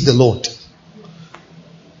ways please the Lord.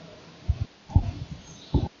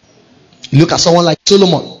 You look at someone like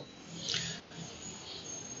Solomon.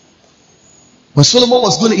 When Solomon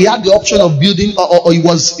was doing it, he had the option of building, or he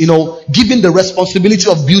was, given the responsibility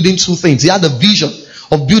of building 2 things. He had a vision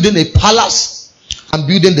of building a palace and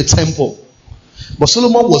building the temple. But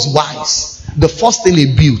Solomon was wise. The first thing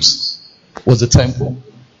he built was the temple.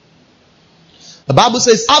 The Bible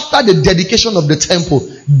says after the dedication of the temple,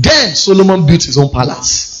 then Solomon built his own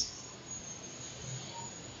palace.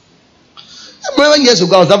 I remember years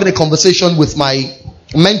ago I was having a conversation with my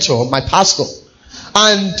mentor, my pastor.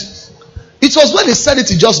 And it was when he said it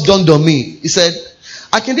just dawned on me. He said,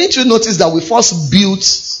 didn't you notice that we first built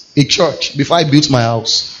a church before I built my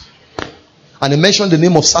house? And he mentioned the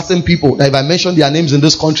name of certain people. That if I mention their names in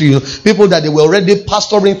this country, people that they were already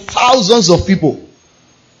pastoring thousands of people.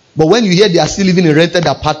 But when you hear they are still living in rented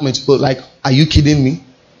apartments, people are like, are you kidding me?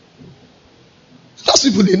 Those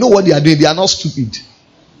people, they know what they are doing. They are not stupid.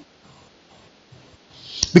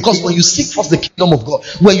 Because when you seek first the kingdom of God,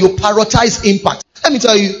 when you prioritize impact, let me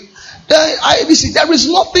tell you, There is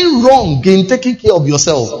nothing wrong in taking care of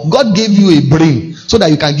yourself. God gave you a brain so that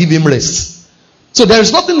you can give him rest. So there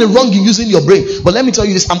is nothing wrong in using your brain. But let me tell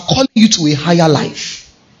you this, I'm calling you to a higher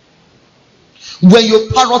life. When you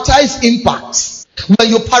prioritize impact, when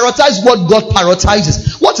you prioritize what God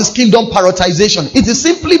prioritizes, what is kingdom prioritization? It is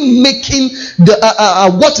simply making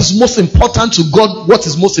what is most important to God what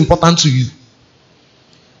is most important to you.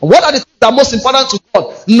 And what are the things that are most important to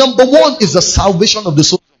God? Number one is the salvation of the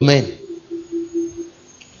souls of men.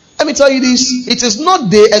 Let me tell you this, it is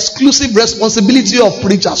not the exclusive responsibility of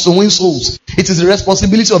preachers to win souls. It is the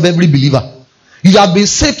responsibility of every believer. You have been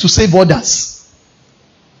saved to save others.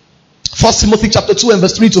 1 Timothy chapter 2 and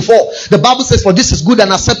verse 3 to 4. The Bible says, for this is good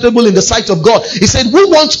and acceptable in the sight of God. He said, we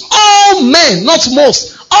want all men, not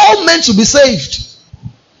most, all men to be saved.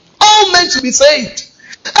 All men to be saved.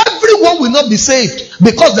 Everyone will not be saved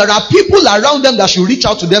because there are people around them that should reach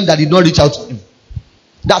out to them that did not reach out to him.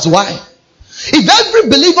 That's why. If every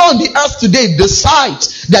believer on the earth today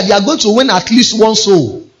decides that they are going to win at least one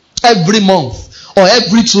soul every month or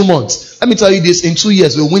every 2 months, let me tell you this, in 2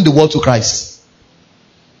 years we'll win the world to Christ.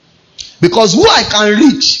 Because who I can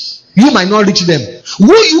reach, you might not reach them.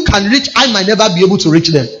 Who you can reach, I might never be able to reach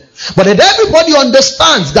them. But if everybody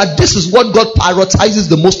understands that this is what God prioritizes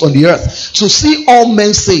the most on the earth, to see all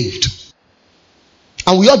men saved,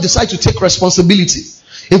 and we all decide to take responsibility,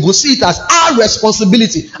 if we see it as our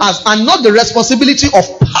responsibility, and not the responsibility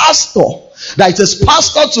of pastor, that it is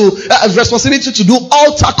pastor to responsibility to do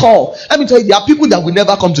altar call. Let me tell you, there are people that will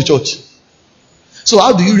never come to church. So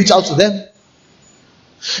how do you reach out to them?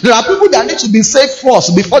 There are people that need to be saved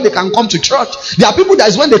first before they can come to church. There are people that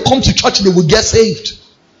is when they come to church they will get saved.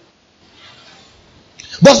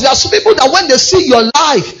 But there are some people that when they see your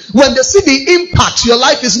life, when they see the impact your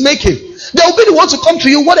life is making, they will be the one to come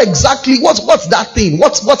to you. What's that thing?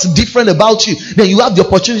 What's different about you? Then you have the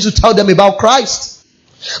opportunity to tell them about Christ.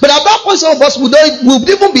 But at that point, some of us would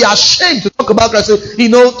even be ashamed to talk about Christ.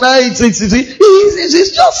 It's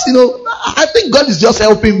just, I think God is just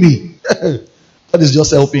helping me. God is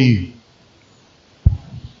just helping you.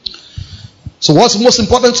 So what's most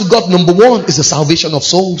important to God? Number one is the salvation of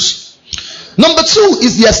souls. Number two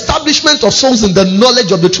is the establishment of souls in the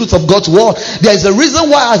knowledge of the truth of God's word. There is a reason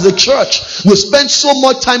why as a church we spend so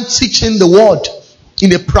much time teaching the word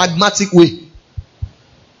in a pragmatic way.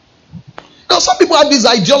 Now some people have this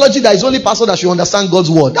ideology that it's only pastor that should understand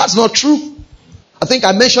God's word. That's not true. I think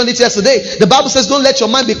I mentioned it yesterday. The Bible says don't let your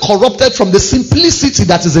mind be corrupted from the simplicity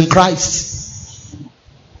that is in Christ.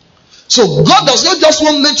 So God does not just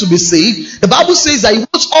want men to be saved. The Bible says that he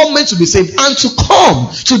wants all men to be saved and to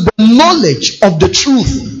come to the knowledge of the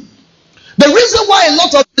truth. The reason why a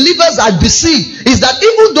lot of believers are deceived is that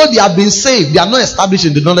even though they have been saved, they are not established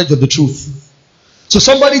in the knowledge of the truth. So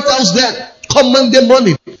somebody tells them, come Monday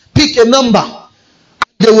morning, pick a number.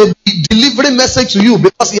 They will be delivering message to you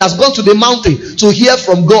because he has gone to the mountain to hear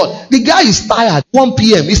from God. The guy is tired. 1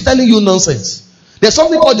 p.m. He's telling you nonsense. There's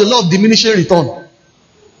something called the law of diminishing return.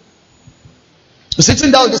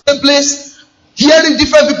 Sitting down in the same place, hearing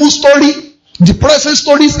different people's story, depressing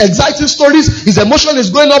stories, exciting stories, his emotion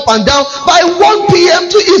is going up and down. By 1 p.m.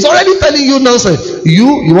 he's already telling you nonsense.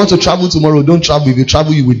 You want to travel tomorrow, don't travel. If you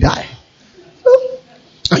travel, you will die.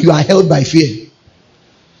 And you are held by fear.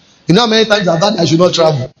 You know how many times I've heard I should not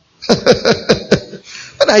travel?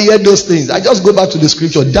 When I hear those things, I just go back to the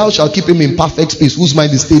scripture. Thou shalt keep him in perfect peace whose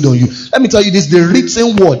mind is stayed on you. Let me tell you this, the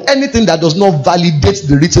written word, anything that does not validate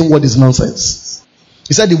the written word is nonsense.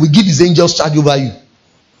 He said he will give his angels charge over you.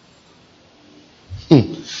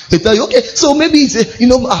 They tell you, okay, so maybe it's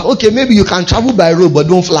okay, maybe you can travel by road but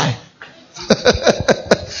don't fly.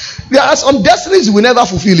 There are some destinies you will never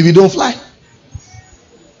fulfill if you don't fly.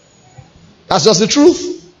 That's just the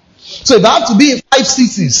truth. So if I have to be in 5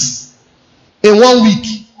 cities in 1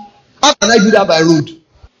 week, how can I do that by road?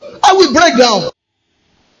 I will break down.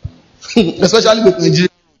 Especially with Nigeria.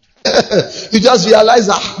 You just realize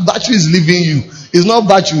that battery is leaving you. It's not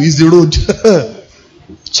battery, it's the road.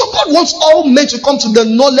 So God wants all men to come to the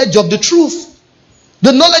knowledge of the truth.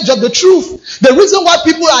 The knowledge of the truth. The reason why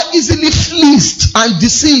people are easily fleeced and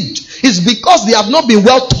deceived is because they have not been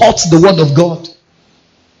well taught the word of God.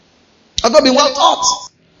 Have not been well taught.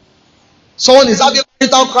 Someone is having a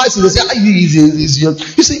marital crisis. They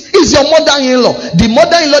say, it's your mother-in-law. The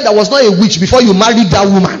mother-in-law that was not a witch before you married that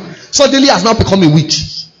woman suddenly has now become a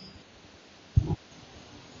witch.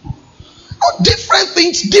 Different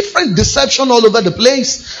things, different deception all over the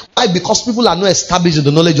place. Why? Because people are not established in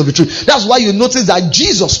the knowledge of the truth. That's why you notice that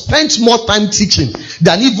Jesus spent more time teaching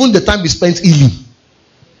than even the time he spent healing.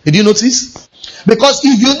 Did you notice? Because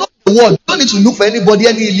if you know the word. You don't need to look for anybody,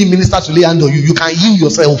 any healing minister to lay hand on you. You can heal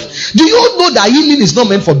yourself. Do you know that healing is not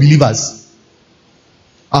meant for believers?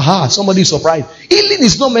 Aha, somebody is surprised. Healing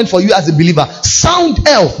is not meant for you as a believer. Sound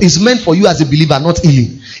health is meant for you as a believer, not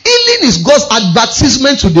healing. Healing is God's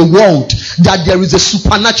advertisement to the world that there is a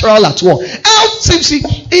supernatural at work. Health, see,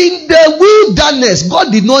 in the wilderness,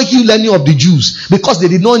 God did not heal any of the Jews because they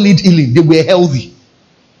did not need healing. They were healthy.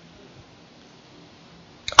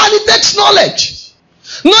 And it takes knowledge.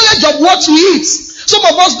 Knowledge of what to eat. Some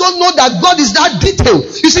of us don't know that God is that detailed.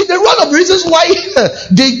 You see, one of the reasons why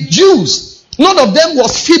the Jews, none of them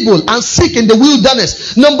was feeble and sick in the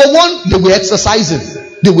wilderness. Number one, they were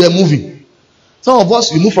exercising. They were moving. Some of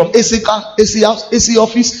us, you move from AC car, AC house, AC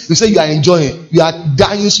office, you say you are enjoying. You are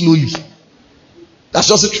dying slowly. That's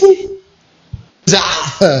just the truth.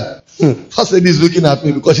 First lady is looking at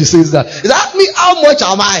me because she says that. Is that me? How much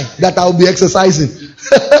am I that I will be exercising?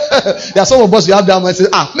 There are some of us, you have that and say,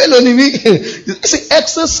 Melanie, see,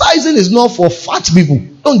 exercising is not for fat people.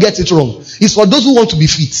 Don't get it wrong. It's for those who want to be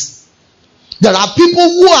fit. There are people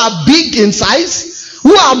who are big in size,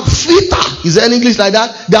 who are fitter. Is there an English like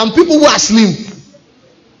that? There are people who are slim.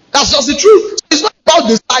 That's just the truth. It's not about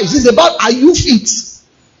the size. It's about, are you fit?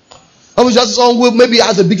 I was just someone who maybe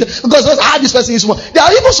has a big, because this person is small. There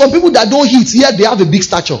are even some people that don't eat, yet they have a big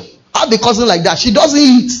stature. I have a cousin like that. She doesn't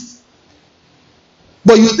eat.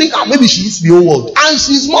 But you think, maybe she eats the whole world. And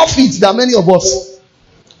she's more fit than many of us.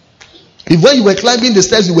 If when you were climbing the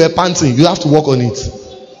stairs, you were panting, you have to work on it.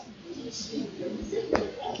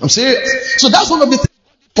 I'm serious. So that's one of the things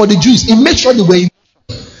for the Jews. He made sure they were in.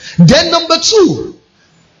 Then number two,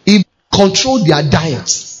 he controlled their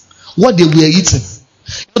diets. What they were eating.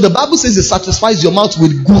 The Bible says it satisfies your mouth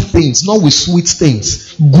with good things, not with sweet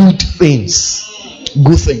things. Good things.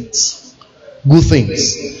 Good things. Good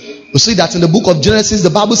things. You see that in the book of Genesis, the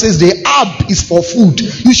Bible says the herb is for food.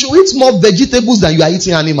 You should eat more vegetables than you are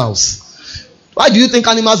eating animals. Why do you think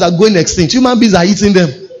animals are going extinct? Human beings are eating them.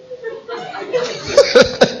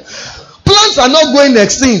 Plants are not going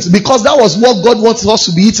extinct because that was what God wants us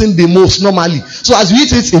to be eating the most normally. So as we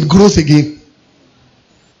eat it, it grows again.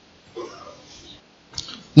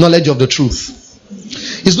 Knowledge of the truth.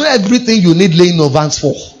 It's not everything you need laying of hands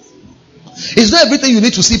for. It's not everything you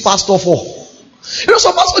need to see pastor for. You know,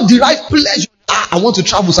 some pastors derive pleasure. I want to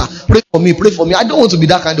travel, sir. Pray for me, pray for me. I don't want to be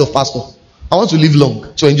that kind of pastor. I want to live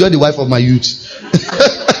long to enjoy the wife of my youth. Some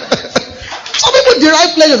people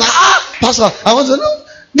derive pleasure. Pastor, I want to know.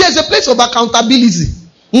 There's a place of accountability.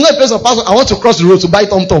 Not a place of pastor. I want to cross the road to buy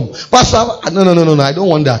Tom Tom. Pastor, no. I don't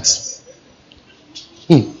want that.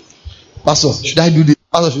 Pastor, should I do this?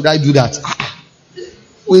 Pastor, should I do that?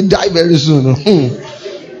 We'll die very soon.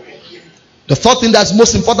 The third thing that's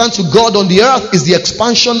most important to God on the earth is the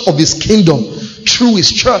expansion of his kingdom through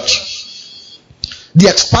his church. The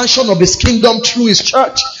expansion of his kingdom through his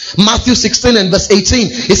church. Matthew 16 and verse 18.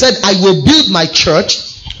 He said, I will build my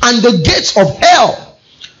church and the gates of hell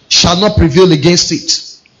shall not prevail against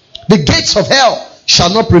it. The gates of hell shall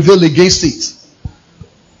not prevail against it.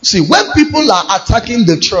 See, when people are attacking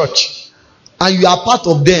the church and you are part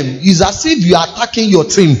of them, it's as if you are attacking your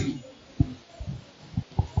team.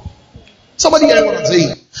 Somebody hear what I'm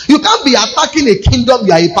saying? You can't be attacking a kingdom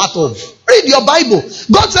you are a part of. Read your Bible.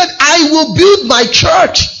 God said, I will build my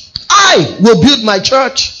church. I will build my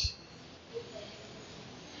church.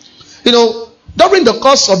 You know, during the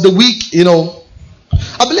course of the week, you know,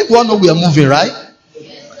 I believe we all know we are moving, right?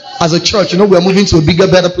 As a church, you know, we are moving to a bigger,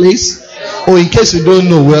 better place. Or in case you don't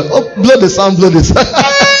know, blow the sound, blow the sound.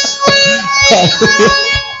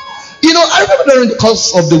 You know, I remember during the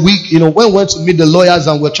course of the week, you know, when we went to meet the lawyers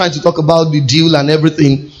and we're trying to talk about the deal and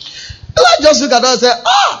everything, and I just look at us and say,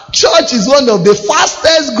 church is one of the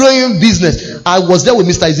fastest growing business. I was there with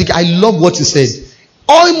Mr. Ezekiel. I love what he said.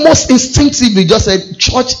 Almost instinctively just said,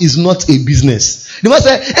 church is not a business. The man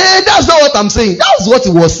said, that's not what I'm saying. That was what he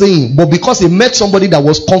was saying. But because he met somebody that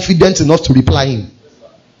was confident enough to reply him.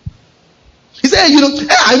 He said, you know,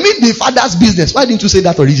 I mean the father's business. Why didn't you say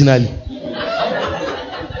that originally?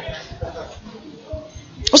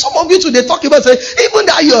 Some of you too, they talk about, say, even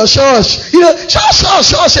that your church, you know,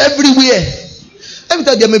 church everywhere. Let me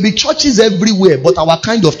tell you, there may be churches everywhere, but our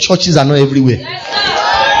kind of churches are not everywhere. Let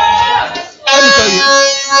me tell you.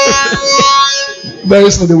 Very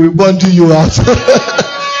soon they will bundle you out.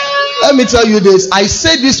 Let me tell you this. I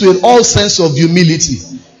say this with all sense of humility.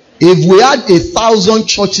 If we had 1,000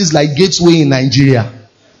 churches like Gateway in Nigeria,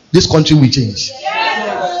 this country will change.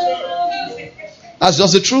 That's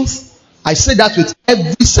just the truth. I say that with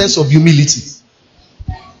every sense of humility.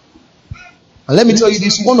 And let me tell you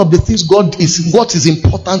this, one of the things what is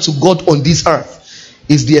important to God on this earth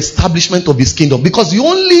is the establishment of his kingdom, because the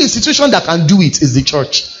only institution that can do it is the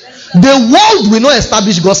church. The world will not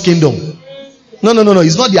establish God's kingdom. No,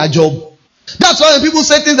 it's not their job. That's why when people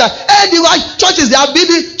say things like, hey, the white churches, they are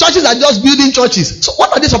building churches, are just building churches. So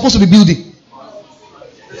what are they supposed to be building?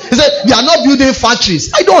 He said they are not building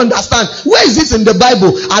factories. I don't understand. Where is this in the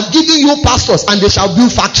Bible? I've given you pastors and they shall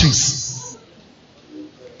build factories.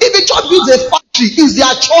 If the church builds a factory, it's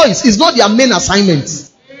their choice, it's not their main assignment.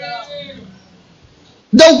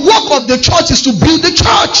 The work of the church is to build the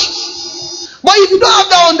church. But if you don't have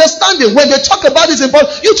that understanding, when they talk about this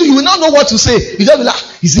important, you too, you will not know what to say. You just be like,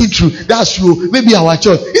 is it true? That's true. Maybe our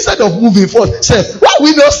church, instead of moving forward, say, why are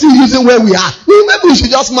we not still using where we are? Maybe we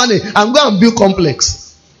should just manage and go and build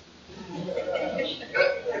complex.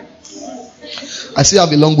 I still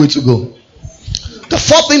have a long way to go. The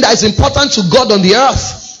fourth thing that is important to God on the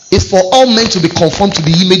earth is for all men to be conformed to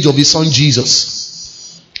the image of his son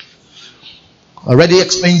Jesus. I already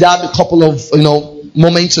explained that a couple of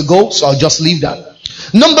moments ago, so I'll just leave that.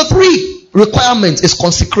 Number 3 requirement is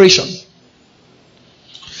consecration.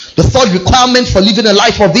 The third requirement for living a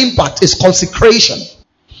life of impact is consecration.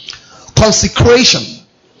 Consecration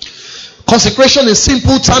in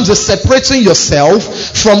simple terms is separating yourself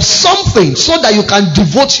from something so that you can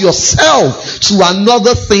devote yourself to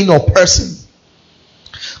another thing or person.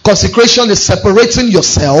 Consecration is separating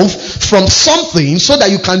yourself from something so that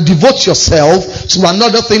you can devote yourself to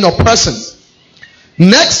another thing or person.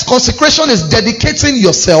 Next, consecration is dedicating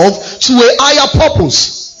yourself to a higher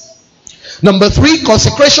purpose. Number 3,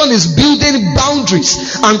 consecration is building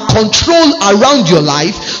boundaries and control around your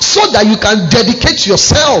life so that you can dedicate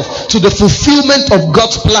yourself to the fulfillment of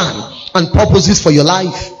God's plan and purposes for your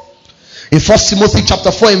life. In 1 Timothy chapter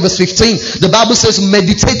 4 and verse 15, the Bible says,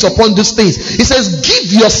 meditate upon these things. It says,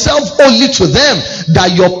 give yourself only to them,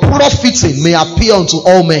 that your profiting may appear unto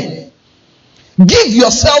all men. Give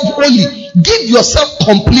yourself only. Give yourself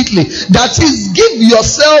completely. That is, give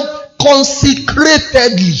yourself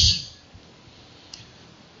consecratedly.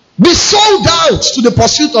 Be sold out to the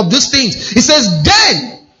pursuit of these things. It says,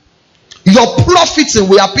 then your profiting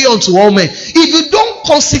will appear unto all men. If you don't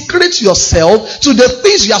consecrate yourself to the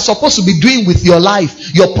things you are supposed to be doing with your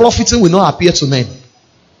life, your profiting will not appear to men.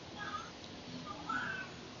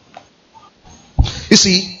 You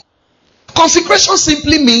see, consecration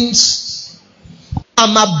simply means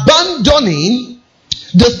I'm abandoning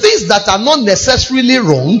the things that are not necessarily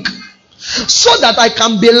wrong so that I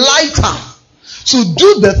can be lighter to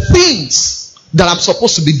do the things that I'm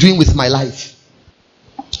supposed to be doing with my life.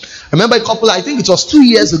 I remember I think it was 2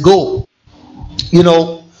 years ago, one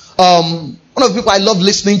of the people I love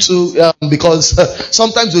listening to because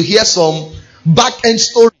sometimes you hear some back end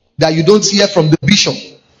story that you don't hear from the bishop.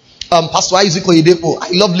 Pastor Isaac Oyedepo, I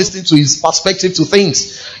love listening to his perspective to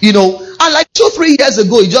things, and like 2-3 years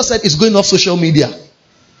ago, he just said it's going off social media.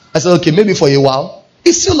 I said, okay, maybe for a while.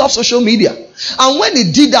 He still loves social media. And when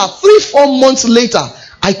he did that, 3-4 months later,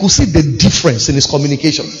 I could see the difference in his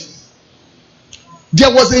communication.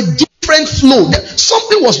 There was a different flow.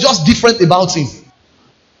 Something was just different about him.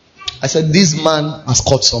 I said, this man has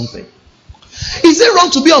caught something. Is it wrong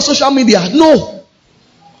to be on social media? No.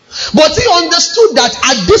 But he understood that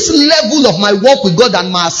at this level of my work with God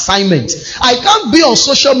and my assignment, I can't be on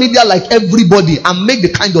social media like everybody and make the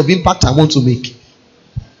kind of impact I want to make.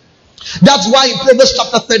 That's why in Proverbs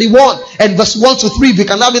chapter 31 and verse 1 to 3, we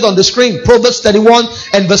can have it on the screen. Proverbs 31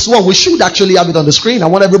 and verse 1. We should actually have it on the screen. I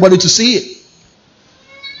want everybody to see it.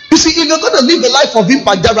 You see, if you're going to live a life of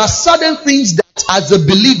impact, there are certain things that as a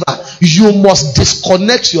believer, you must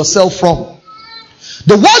disconnect yourself from.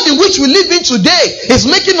 The world in which we live in today is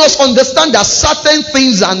making us understand that certain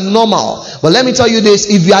things are normal. But let me tell you this,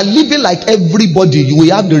 if you are living like everybody, you will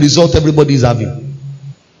have the result everybody is having.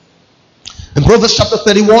 In Proverbs chapter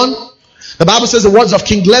 31, the Bible says the words of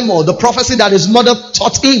King Lemuel, the prophecy that his mother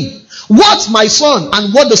taught him. What, my son,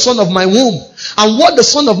 and what the son of my womb, and what the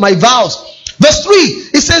son of my vows. Verse 3,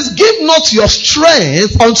 it says, give not your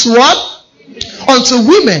strength unto what? Unto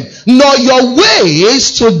women, nor your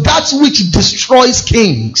ways to that which destroys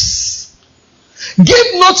kings.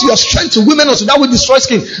 Give not your strength to women unto that which destroys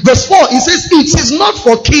kings. Verse 4, it says, it is not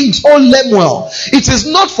for kings, O Lemuel, it is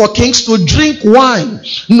not for kings to drink wine,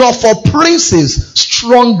 nor for princes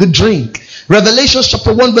strong drink. Revelation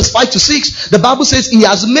chapter 1 verse 5 to 6, the Bible says he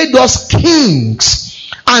has made us kings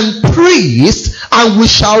and priests, and we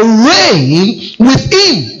shall reign with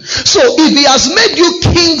him. So if he has made you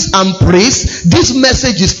kings and priests, this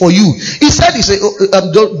message is for you. He said,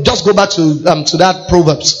 just go back to that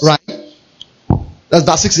Proverbs, right? That's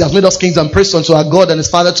verse 6. He has made us kings and priests unto our God and his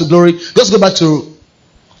Father to glory. Just go back to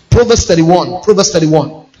Proverbs 31. Proverbs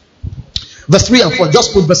 31. Verse 3 and 4.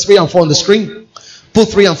 Just put verse 3 and 4 on the screen. Put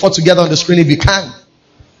 3 and 4 together on the screen if you can.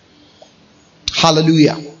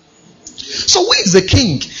 Hallelujah. So who is a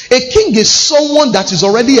king? A king is someone that is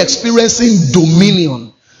already experiencing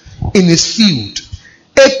dominion in his field.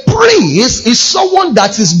 A prince is someone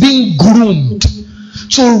that is being groomed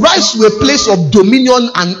to rise to a place of dominion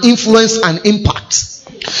and influence and impact.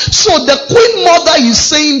 So the Queen Mother is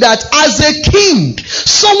saying that as a king,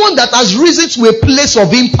 someone that has risen to a place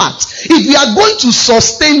of impact, if you are going to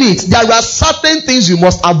sustain it, there are certain things you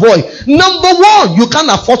must avoid. Number one, you can't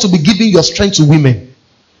afford to be giving your strength to women.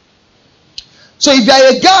 So if you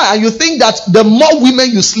are a guy and you think that the more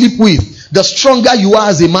women you sleep with, the stronger you are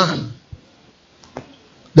as a man,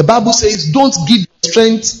 the Bible says don't give your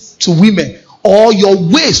strength to women or your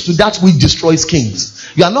ways to that which destroys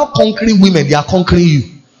kings. You are not conquering women, they are conquering you.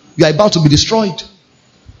 You are about to be destroyed.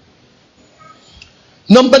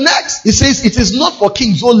 Number next, it says it is not for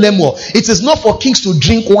kings, oh lemur. It is not for kings to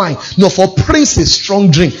drink wine, nor for princes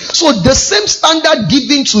strong drink. So the same standard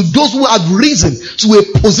given to those who have risen to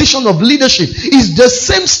a position of leadership is the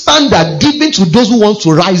same standard given to those who want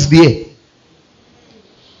to rise there.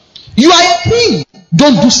 You are a king,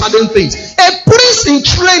 don't do certain things. A prince in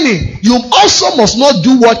training, you also must not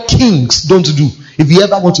do what kings don't do if you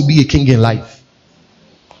ever want to be a king in life.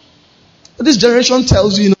 But this generation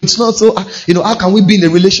tells you, it's not so, how can we be in a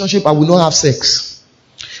relationship and we not have sex?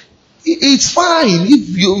 It's fine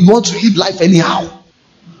if you want to live life anyhow.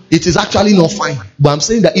 It is actually not fine. But I'm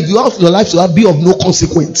saying that if you want your life to be of no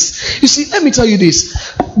consequence. You see, let me tell you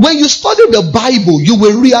this. When you study the Bible, you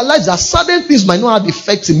will realize that certain things might not have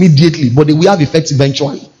effects immediately, but they will have effects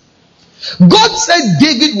eventually. God said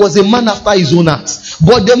David was a man after his own heart.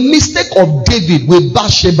 But the mistake of David with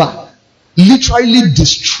Bathsheba literally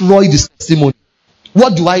destroyed his testimony.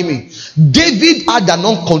 What do I mean? David had an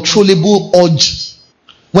uncontrollable urge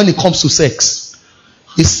when it comes to sex.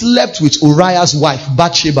 He slept with Uriah's wife,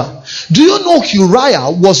 Bathsheba. Do you know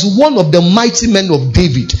Uriah was one of the mighty men of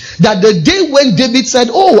David? That the day when David said,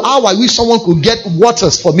 oh, how I wish someone could get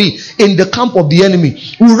waters for me in the camp of the enemy.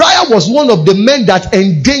 Uriah was one of the men that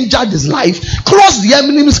endangered his life, crossed the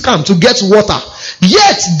enemy's camp to get water.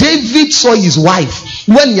 Yet David saw his wife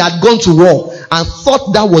when he had gone to war and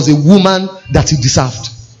thought that was a woman that he deserved.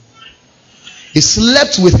 He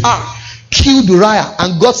slept with her, killed Uriah,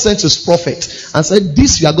 and God sent his prophet and said,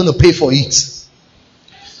 this you are going to pay for it.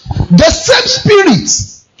 The same spirit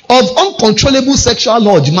of uncontrollable sexual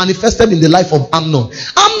urge manifested in the life of Amnon.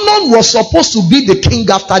 Amnon was supposed to be the king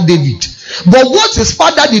after David, but what his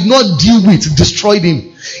father did not deal with destroyed him.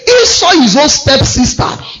 He saw his own stepsister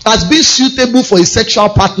as being suitable for a sexual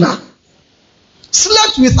partner,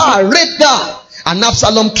 slept with her, raped her, and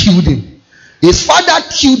Absalom killed him. His father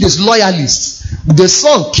killed his loyalists. The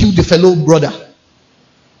son killed the fellow brother.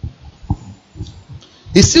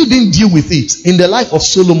 He still didn't deal with it. In the life of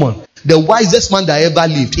Solomon, the wisest man that ever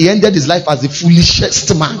lived, he ended his life as the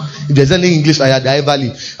foolishest man, if there's any English that ever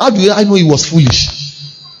lived. How do I know he was foolish?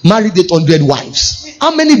 Married 800 wives.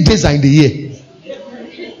 How many days are in the year?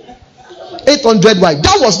 800 wives.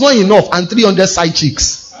 That was not enough. And 300 side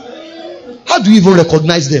chicks. How do you even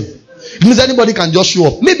recognize them? It means anybody can just show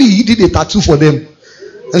up. Maybe he did a tattoo for them.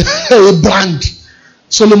 A brand.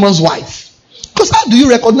 Solomon's wife. Because how do you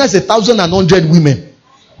recognize 1,100 women?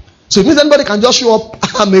 So it means anybody can just show up.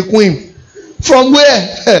 I'm a queen. From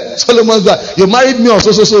where? Solomon's wife. You married me on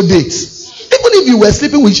so dates. Even if you were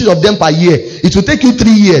sleeping with each of them per year, it will take you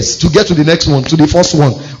 3 years to get to the next one, to the first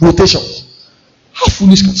one. Rotation. How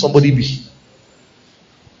foolish can somebody be?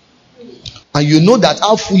 And you know that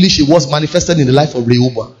how foolish it was manifested in the life of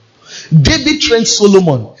Rehoboam. David trained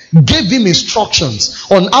Solomon, gave him instructions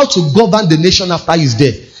on how to govern the nation after his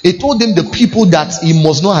death. He told him the people that he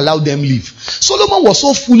must not allow them live. Solomon was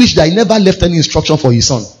so foolish that he never left any instruction for his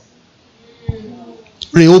son,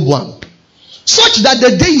 Rehoboam. Such that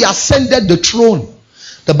the day he ascended the throne,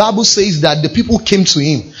 the Bible says that the people came to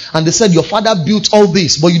him and they said, your father built all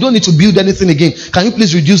this, but you don't need to build anything again. Can you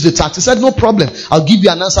please reduce the tax? He said, no problem. I'll give you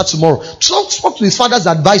an answer tomorrow. So he spoke to his father's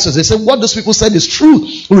advisors. They said, what those people said is true.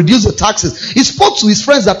 Reduce the taxes. He spoke to his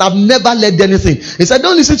friends that have never led anything. He said,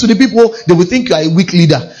 don't listen to the people. They will think you are a weak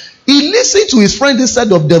leader. He listened to his friend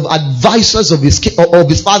instead of the advisors of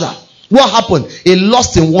his father. What happened? He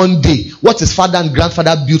lost in one day what his father and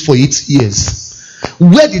grandfather built for 8 years.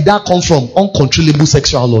 Where did that come from? Uncontrollable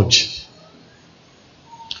sexual urge.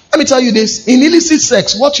 Let me tell you this. In illicit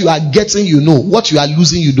sex, what you are getting, you know. What you are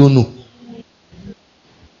losing, you don't know.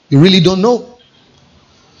 You really don't know.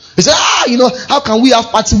 You say, how can we have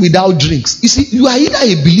party without drinks? You see, you are either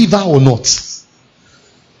a believer or not.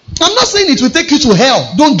 I'm not saying it will take you to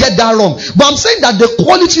hell. Don't get that wrong. But I'm saying that the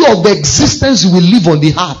quality of the existence you will live on the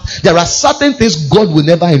earth, there are certain things God will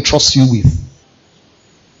never entrust you with.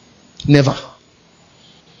 Never.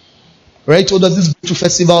 Right? Told us this breakthrough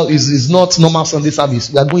festival is not normal Sunday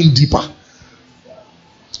service. We are going deeper.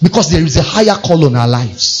 Because there is a higher call on our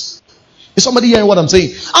lives. Is somebody hearing what I'm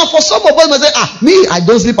saying? And for some of us might say, me, I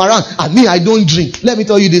don't sleep around. Me, I don't drink. Let me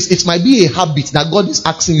tell you this. It might be a habit that God is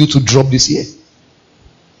asking you to drop this year.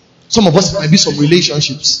 Some of us, it might be some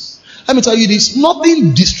relationships. Let me tell you this.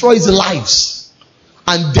 Nothing destroys lives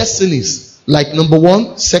and destinies. Like number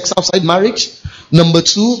 1, sex outside marriage. Number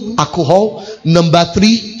 2, alcohol. Number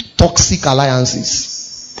 3, toxic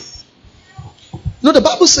alliances. The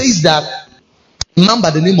Bible says that a man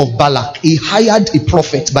by the name of Balak, he hired a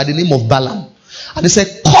prophet by the name of Balaam. And he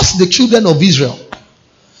said, curse the children of Israel.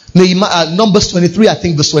 Numbers 23, I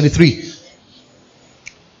think verse 23.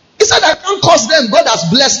 He said, I can't curse them. God has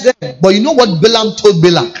blessed them. But you know what Balaam told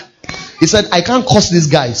Balak? He said, I can't curse these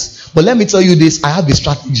guys. But let me tell you this, I have a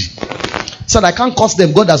strategy. He said, I can't curse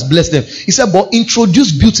them. God has blessed them. He said, but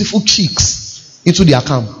introduce beautiful chicks into their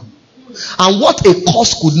camp. And what a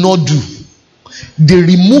curse could not do, they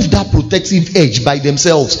removed that protective edge by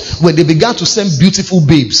themselves when they began to send beautiful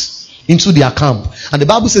babes into their camp. And the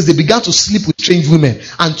Bible says they began to sleep with strange women.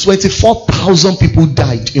 And 24,000 people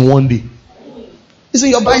died in one day. It's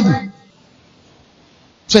in your Bible.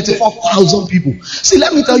 24,000 people. See,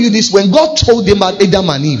 let me tell you this. When God told them about Adam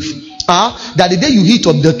and Eve, that the day you eat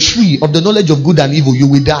of the tree of the knowledge of good and evil, you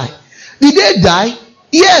will die. Did they die?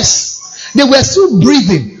 Yes. They were still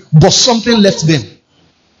breathing, but something left them.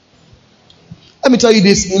 Let me tell you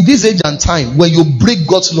this. In this age and time, when you break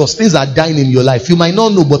God's laws, things are dying in your life. You might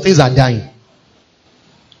not know, but things are dying.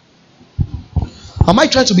 Am I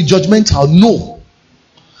trying to be judgmental? No.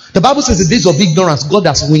 The Bible says the days of ignorance, God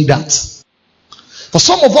has winged that. For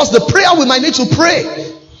some of us, the prayer we might need to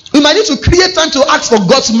pray, we might need to create time to ask for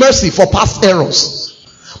God's mercy for past errors.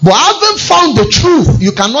 But having found the truth,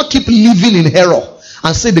 you cannot keep living in error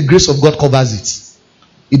and say the grace of God covers it.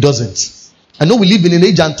 It doesn't. I know we live in an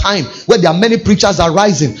age and time where there are many preachers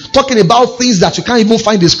arising, talking about things that you can't even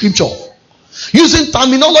find in scripture. Using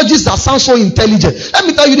terminologies that sound so intelligent. Let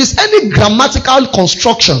me tell you this. Any grammatical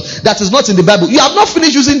construction that is not in the Bible, you have not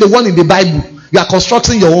finished using the one in the Bible. You are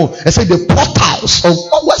constructing your own. And say the portals of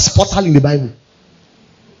what's portal in the Bible?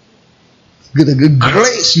 The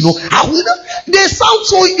grace, they sound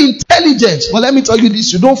so intelligent. But let me tell you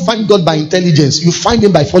this. You don't find God by intelligence. You find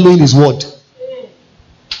him by following his word.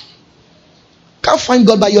 Can't find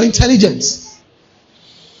God by your intelligence.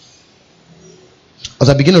 As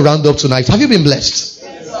I begin to round up tonight, have you been blessed?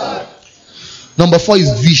 Yes, number 4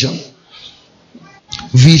 is vision.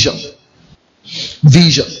 Vision.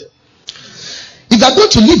 Vision. If you are going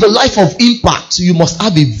to live a life of impact, you must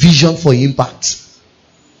have a vision for impact.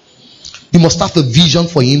 You must have a vision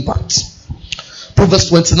for impact. Proverbs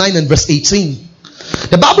 29 and verse 18.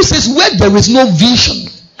 The Bible says, where there is no vision,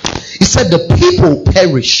 it said the people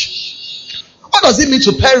perish. What does it mean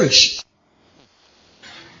to perish?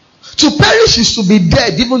 To perish is to be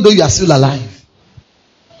dead even though you are still alive.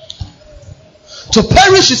 To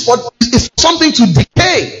perish is for something to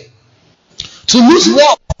decay, to lose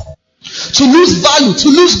worth, to lose value, to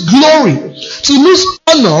lose glory, to lose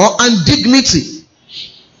honor and dignity.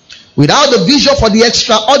 Without the vision for the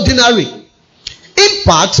extraordinary,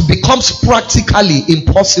 impact becomes practically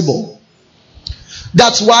impossible.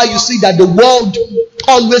 That's why you see that the world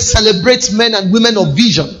always celebrates men and women of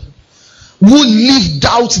vision who lived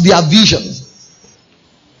out their vision.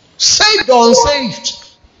 Saved or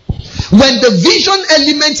unsaved. When the vision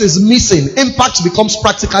element is missing, impact becomes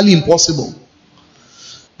practically impossible.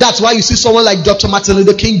 That's why you see someone like Dr. Martin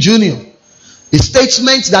Luther King Jr. The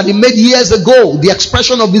statement that he made years ago, the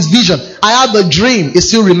expression of his vision, I have a dream, is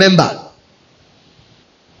still remembered.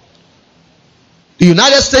 The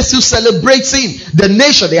United States still celebrates him. The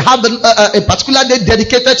nation, they have a particular day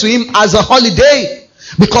dedicated to him as a holiday.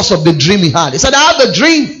 Because of the dream he had. He said, I have a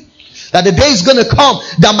dream that the day is going to come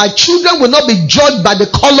that my children will not be judged by the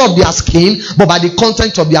color of their skin, but by the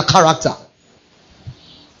content of their character.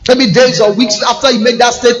 Maybe days or weeks after he made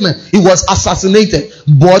that statement, he was assassinated.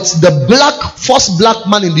 But the first black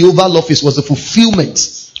man in the Oval Office was the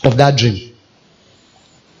fulfillment of that dream.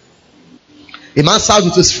 A man sat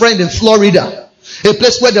with his friend in Florida, a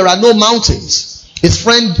place where there are no mountains. His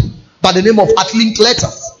friend by the name of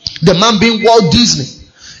Akintola, the man being Walt Disney.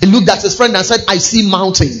 He looked at his friend and said, I see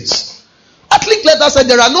mountains. Akintola said,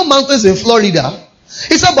 there are no mountains in Florida.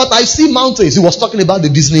 He said, but I see mountains. He was talking about the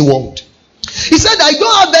Disney World. He said, I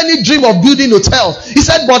don't have any dream of building hotels. He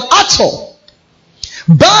said, but Ato,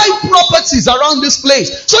 Buy properties around this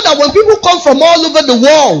place so that when people come from all over the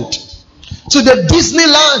world to the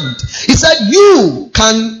Disneyland, he said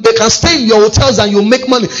they can stay in your hotels and you'll make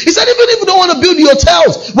money. He said even if you don't want to build the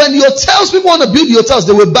hotels, when the hotels people want to build the hotels,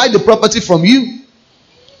 they will buy the property from you.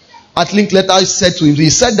 At Linkletter said to him, he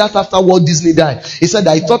said that after Walt Disney died, he said,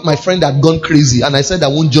 I thought my friend had gone crazy, and I said I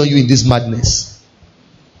won't join you in this madness.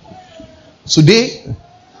 Today,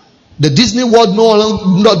 the Disney World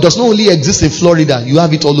does not only exist in Florida, you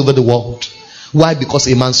have it all over the world. Why? Because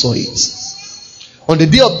a man saw it. On the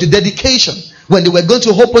day of the dedication, when they were going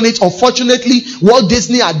to open it, unfortunately, Walt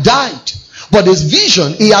Disney had died. But his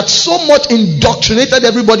vision, he had so much indoctrinated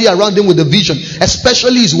everybody around him with the vision,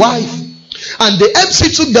 especially his wife. And the MC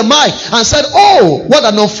took the mic and said, oh, what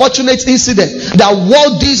an unfortunate incident that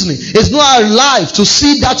Walt Disney is not alive to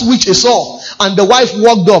see that which he saw. And the wife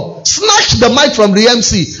walked up, snatched the mic from the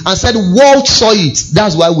MC and said, Walt saw it.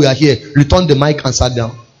 That's why we are here. Returned the mic and sat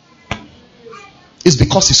down. It's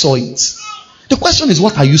because he saw it. The question is,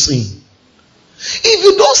 what are you saying? If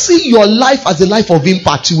you don't see your life as a life of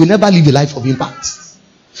impact, you will never live a life of impact.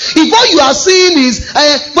 If all you are saying is,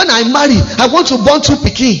 when I marry, I want to born 2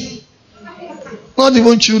 pikin. Not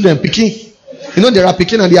even children, pikin. You know there are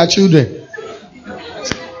pikin and there are children.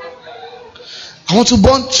 I want to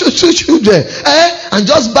born two children. And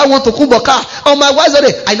just buy one to Kubo car. Oh, my wife's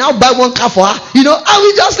already. I now buy 1 car for her. You know, I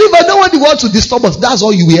will just live. I don't want the world to disturb us. That's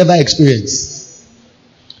all you will ever experience.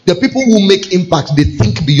 The people who make impact, they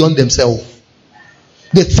think beyond themselves.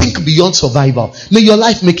 They think beyond survival. May your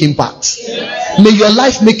life make impact. May your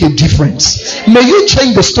life make a difference. May you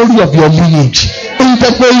change the story of your lineage in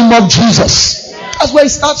the name of Jesus. That's where it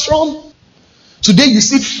starts from. Today you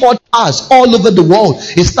see Ford cars all over the world.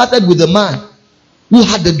 It started with a man who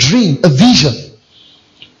had a dream, a vision.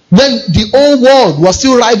 When the whole world was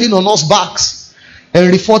still riding on us backs,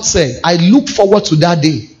 Henry Ford said, I look forward to that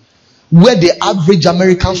day where the average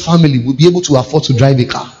American family will be able to afford to drive a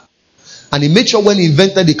car. And he made sure when he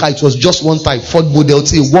invented the car, it was just one type, Ford Model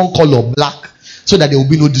T, one color, black, so that there will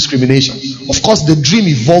be no discrimination. Of course, the dream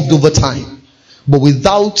evolved over time. But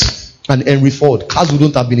without an Henry Ford, cars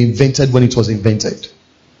wouldn't have been invented when it was invented.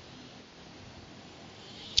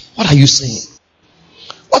 What are you saying?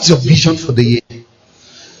 What's your vision for the year?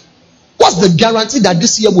 What's the guarantee that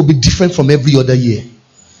this year will be different from every other year?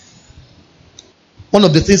 One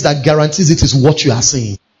of the things that guarantees it is what you are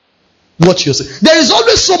saying. What you're saying. There is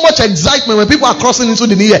always so much excitement when people are crossing into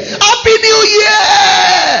the new year. Happy New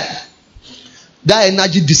Year! That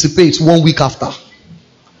energy dissipates 1 week after.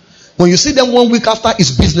 When you see them 1 week after,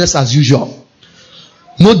 it's business as usual.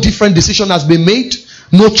 No different decision has been made.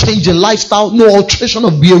 No change in lifestyle. No alteration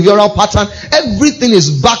of behavioral pattern. Everything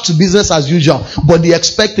is back to business as usual. But they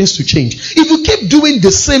expect things to change. If you keep doing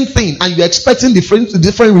the same thing and you're expecting different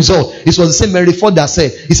result, it was the same Henry Ford that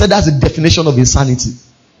said. He said that's the definition of insanity.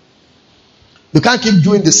 You can't keep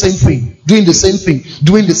doing the same thing. Doing the same thing.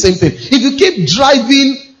 Doing the same thing. If you keep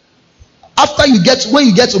driving when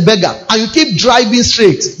you get to Beggar and you keep driving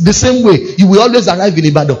straight the same way, you will always arrive in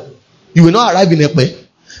Ibadan. You will not arrive in Ekpe.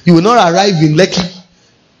 You will not arrive in Lekki.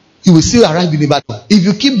 You will still arrive in Ibadan. If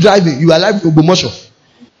you keep driving, you will arrive in Ogbomoso.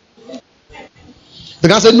 The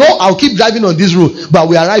guy said, no, I'll keep driving on this road, but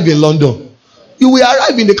we arrive in London. You will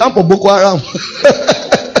arrive in the camp of Boko Haram.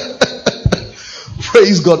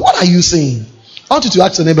 Praise God. What are you saying? I want you to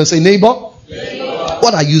ask your neighbor and say, neighbor,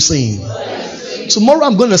 what are you saying? Tomorrow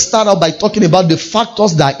I'm going to start out by talking about the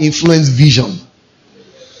factors that influence vision.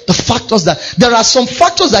 The factors that, there are some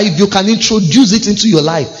factors that if you can introduce it into your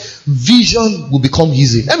life, vision will become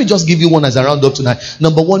easy. Let me just give you one as I round up tonight.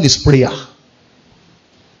 Number 1 is prayer.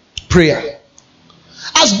 Prayer.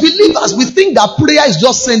 As believers, we think that prayer is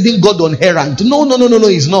just sending God on errand. No,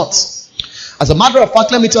 it's not. As a matter of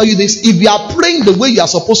fact, let me tell you this. If you are praying the way you are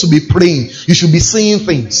supposed to be praying, you should be seeing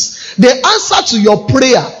things. The answer to your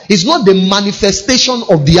prayer is not the manifestation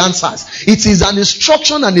of the answers. It is an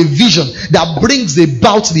instruction and a vision that brings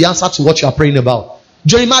about the answer to what you are praying about.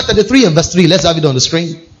 Jeremiah 33 and verse 3. Let's have it on the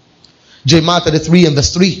screen. Jeremiah 33 and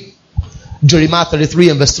verse 3. Jeremiah 33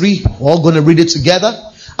 and verse 3. We're all going to read it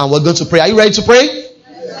together and we're going to pray. Are you ready to pray?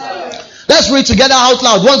 Yes. Let's read together out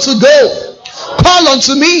loud. 1, 2, go. Call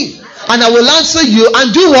unto me, and I will answer you,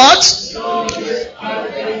 and do what?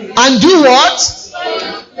 And do what?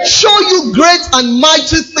 Show you great and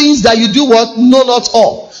mighty things that you do what? No, not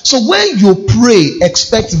all. So when you pray,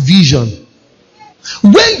 expect vision.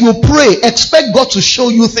 When you pray, expect God to show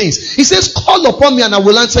you things. He says, call upon me and I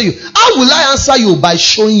will answer you. How will I answer you? By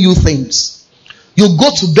showing you things. You go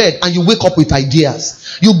to bed and you wake up with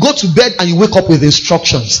ideas. You go to bed and you wake up with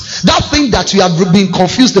instructions. That thing that you have been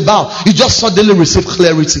confused about, you just suddenly receive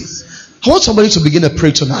clarity. I want somebody to begin to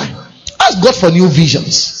pray tonight. Ask God for new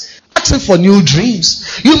visions. Ask him for new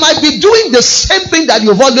dreams. You might be doing the same thing that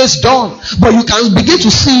you've always done, but you can begin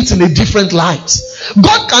to see it in a different light.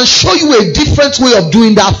 God can show you a different way of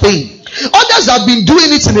doing that thing. Others have been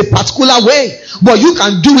doing it in a particular way, but you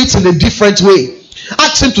can do it in a different way.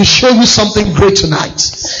 Ask him to show you something great tonight.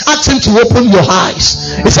 Ask him to open your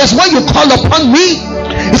eyes. He says, when you call upon me,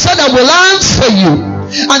 he said, I will answer you,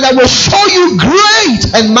 and I will show you great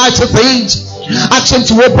and mighty things. Ask him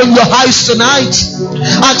to open your eyes tonight.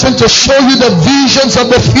 Ask him to show you the visions of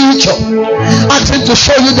the future. Ask him to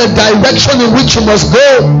show you the direction in which you must go.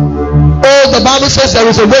 Oh, the Bible says there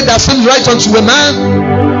is a way that seems right unto a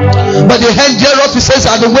man, but the end thereof, he says,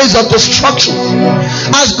 are the ways of destruction.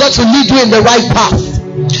 Ask God to lead you in the right path.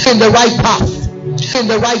 In the right path. In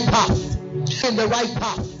the right path. In the right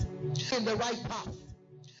path. In the right path.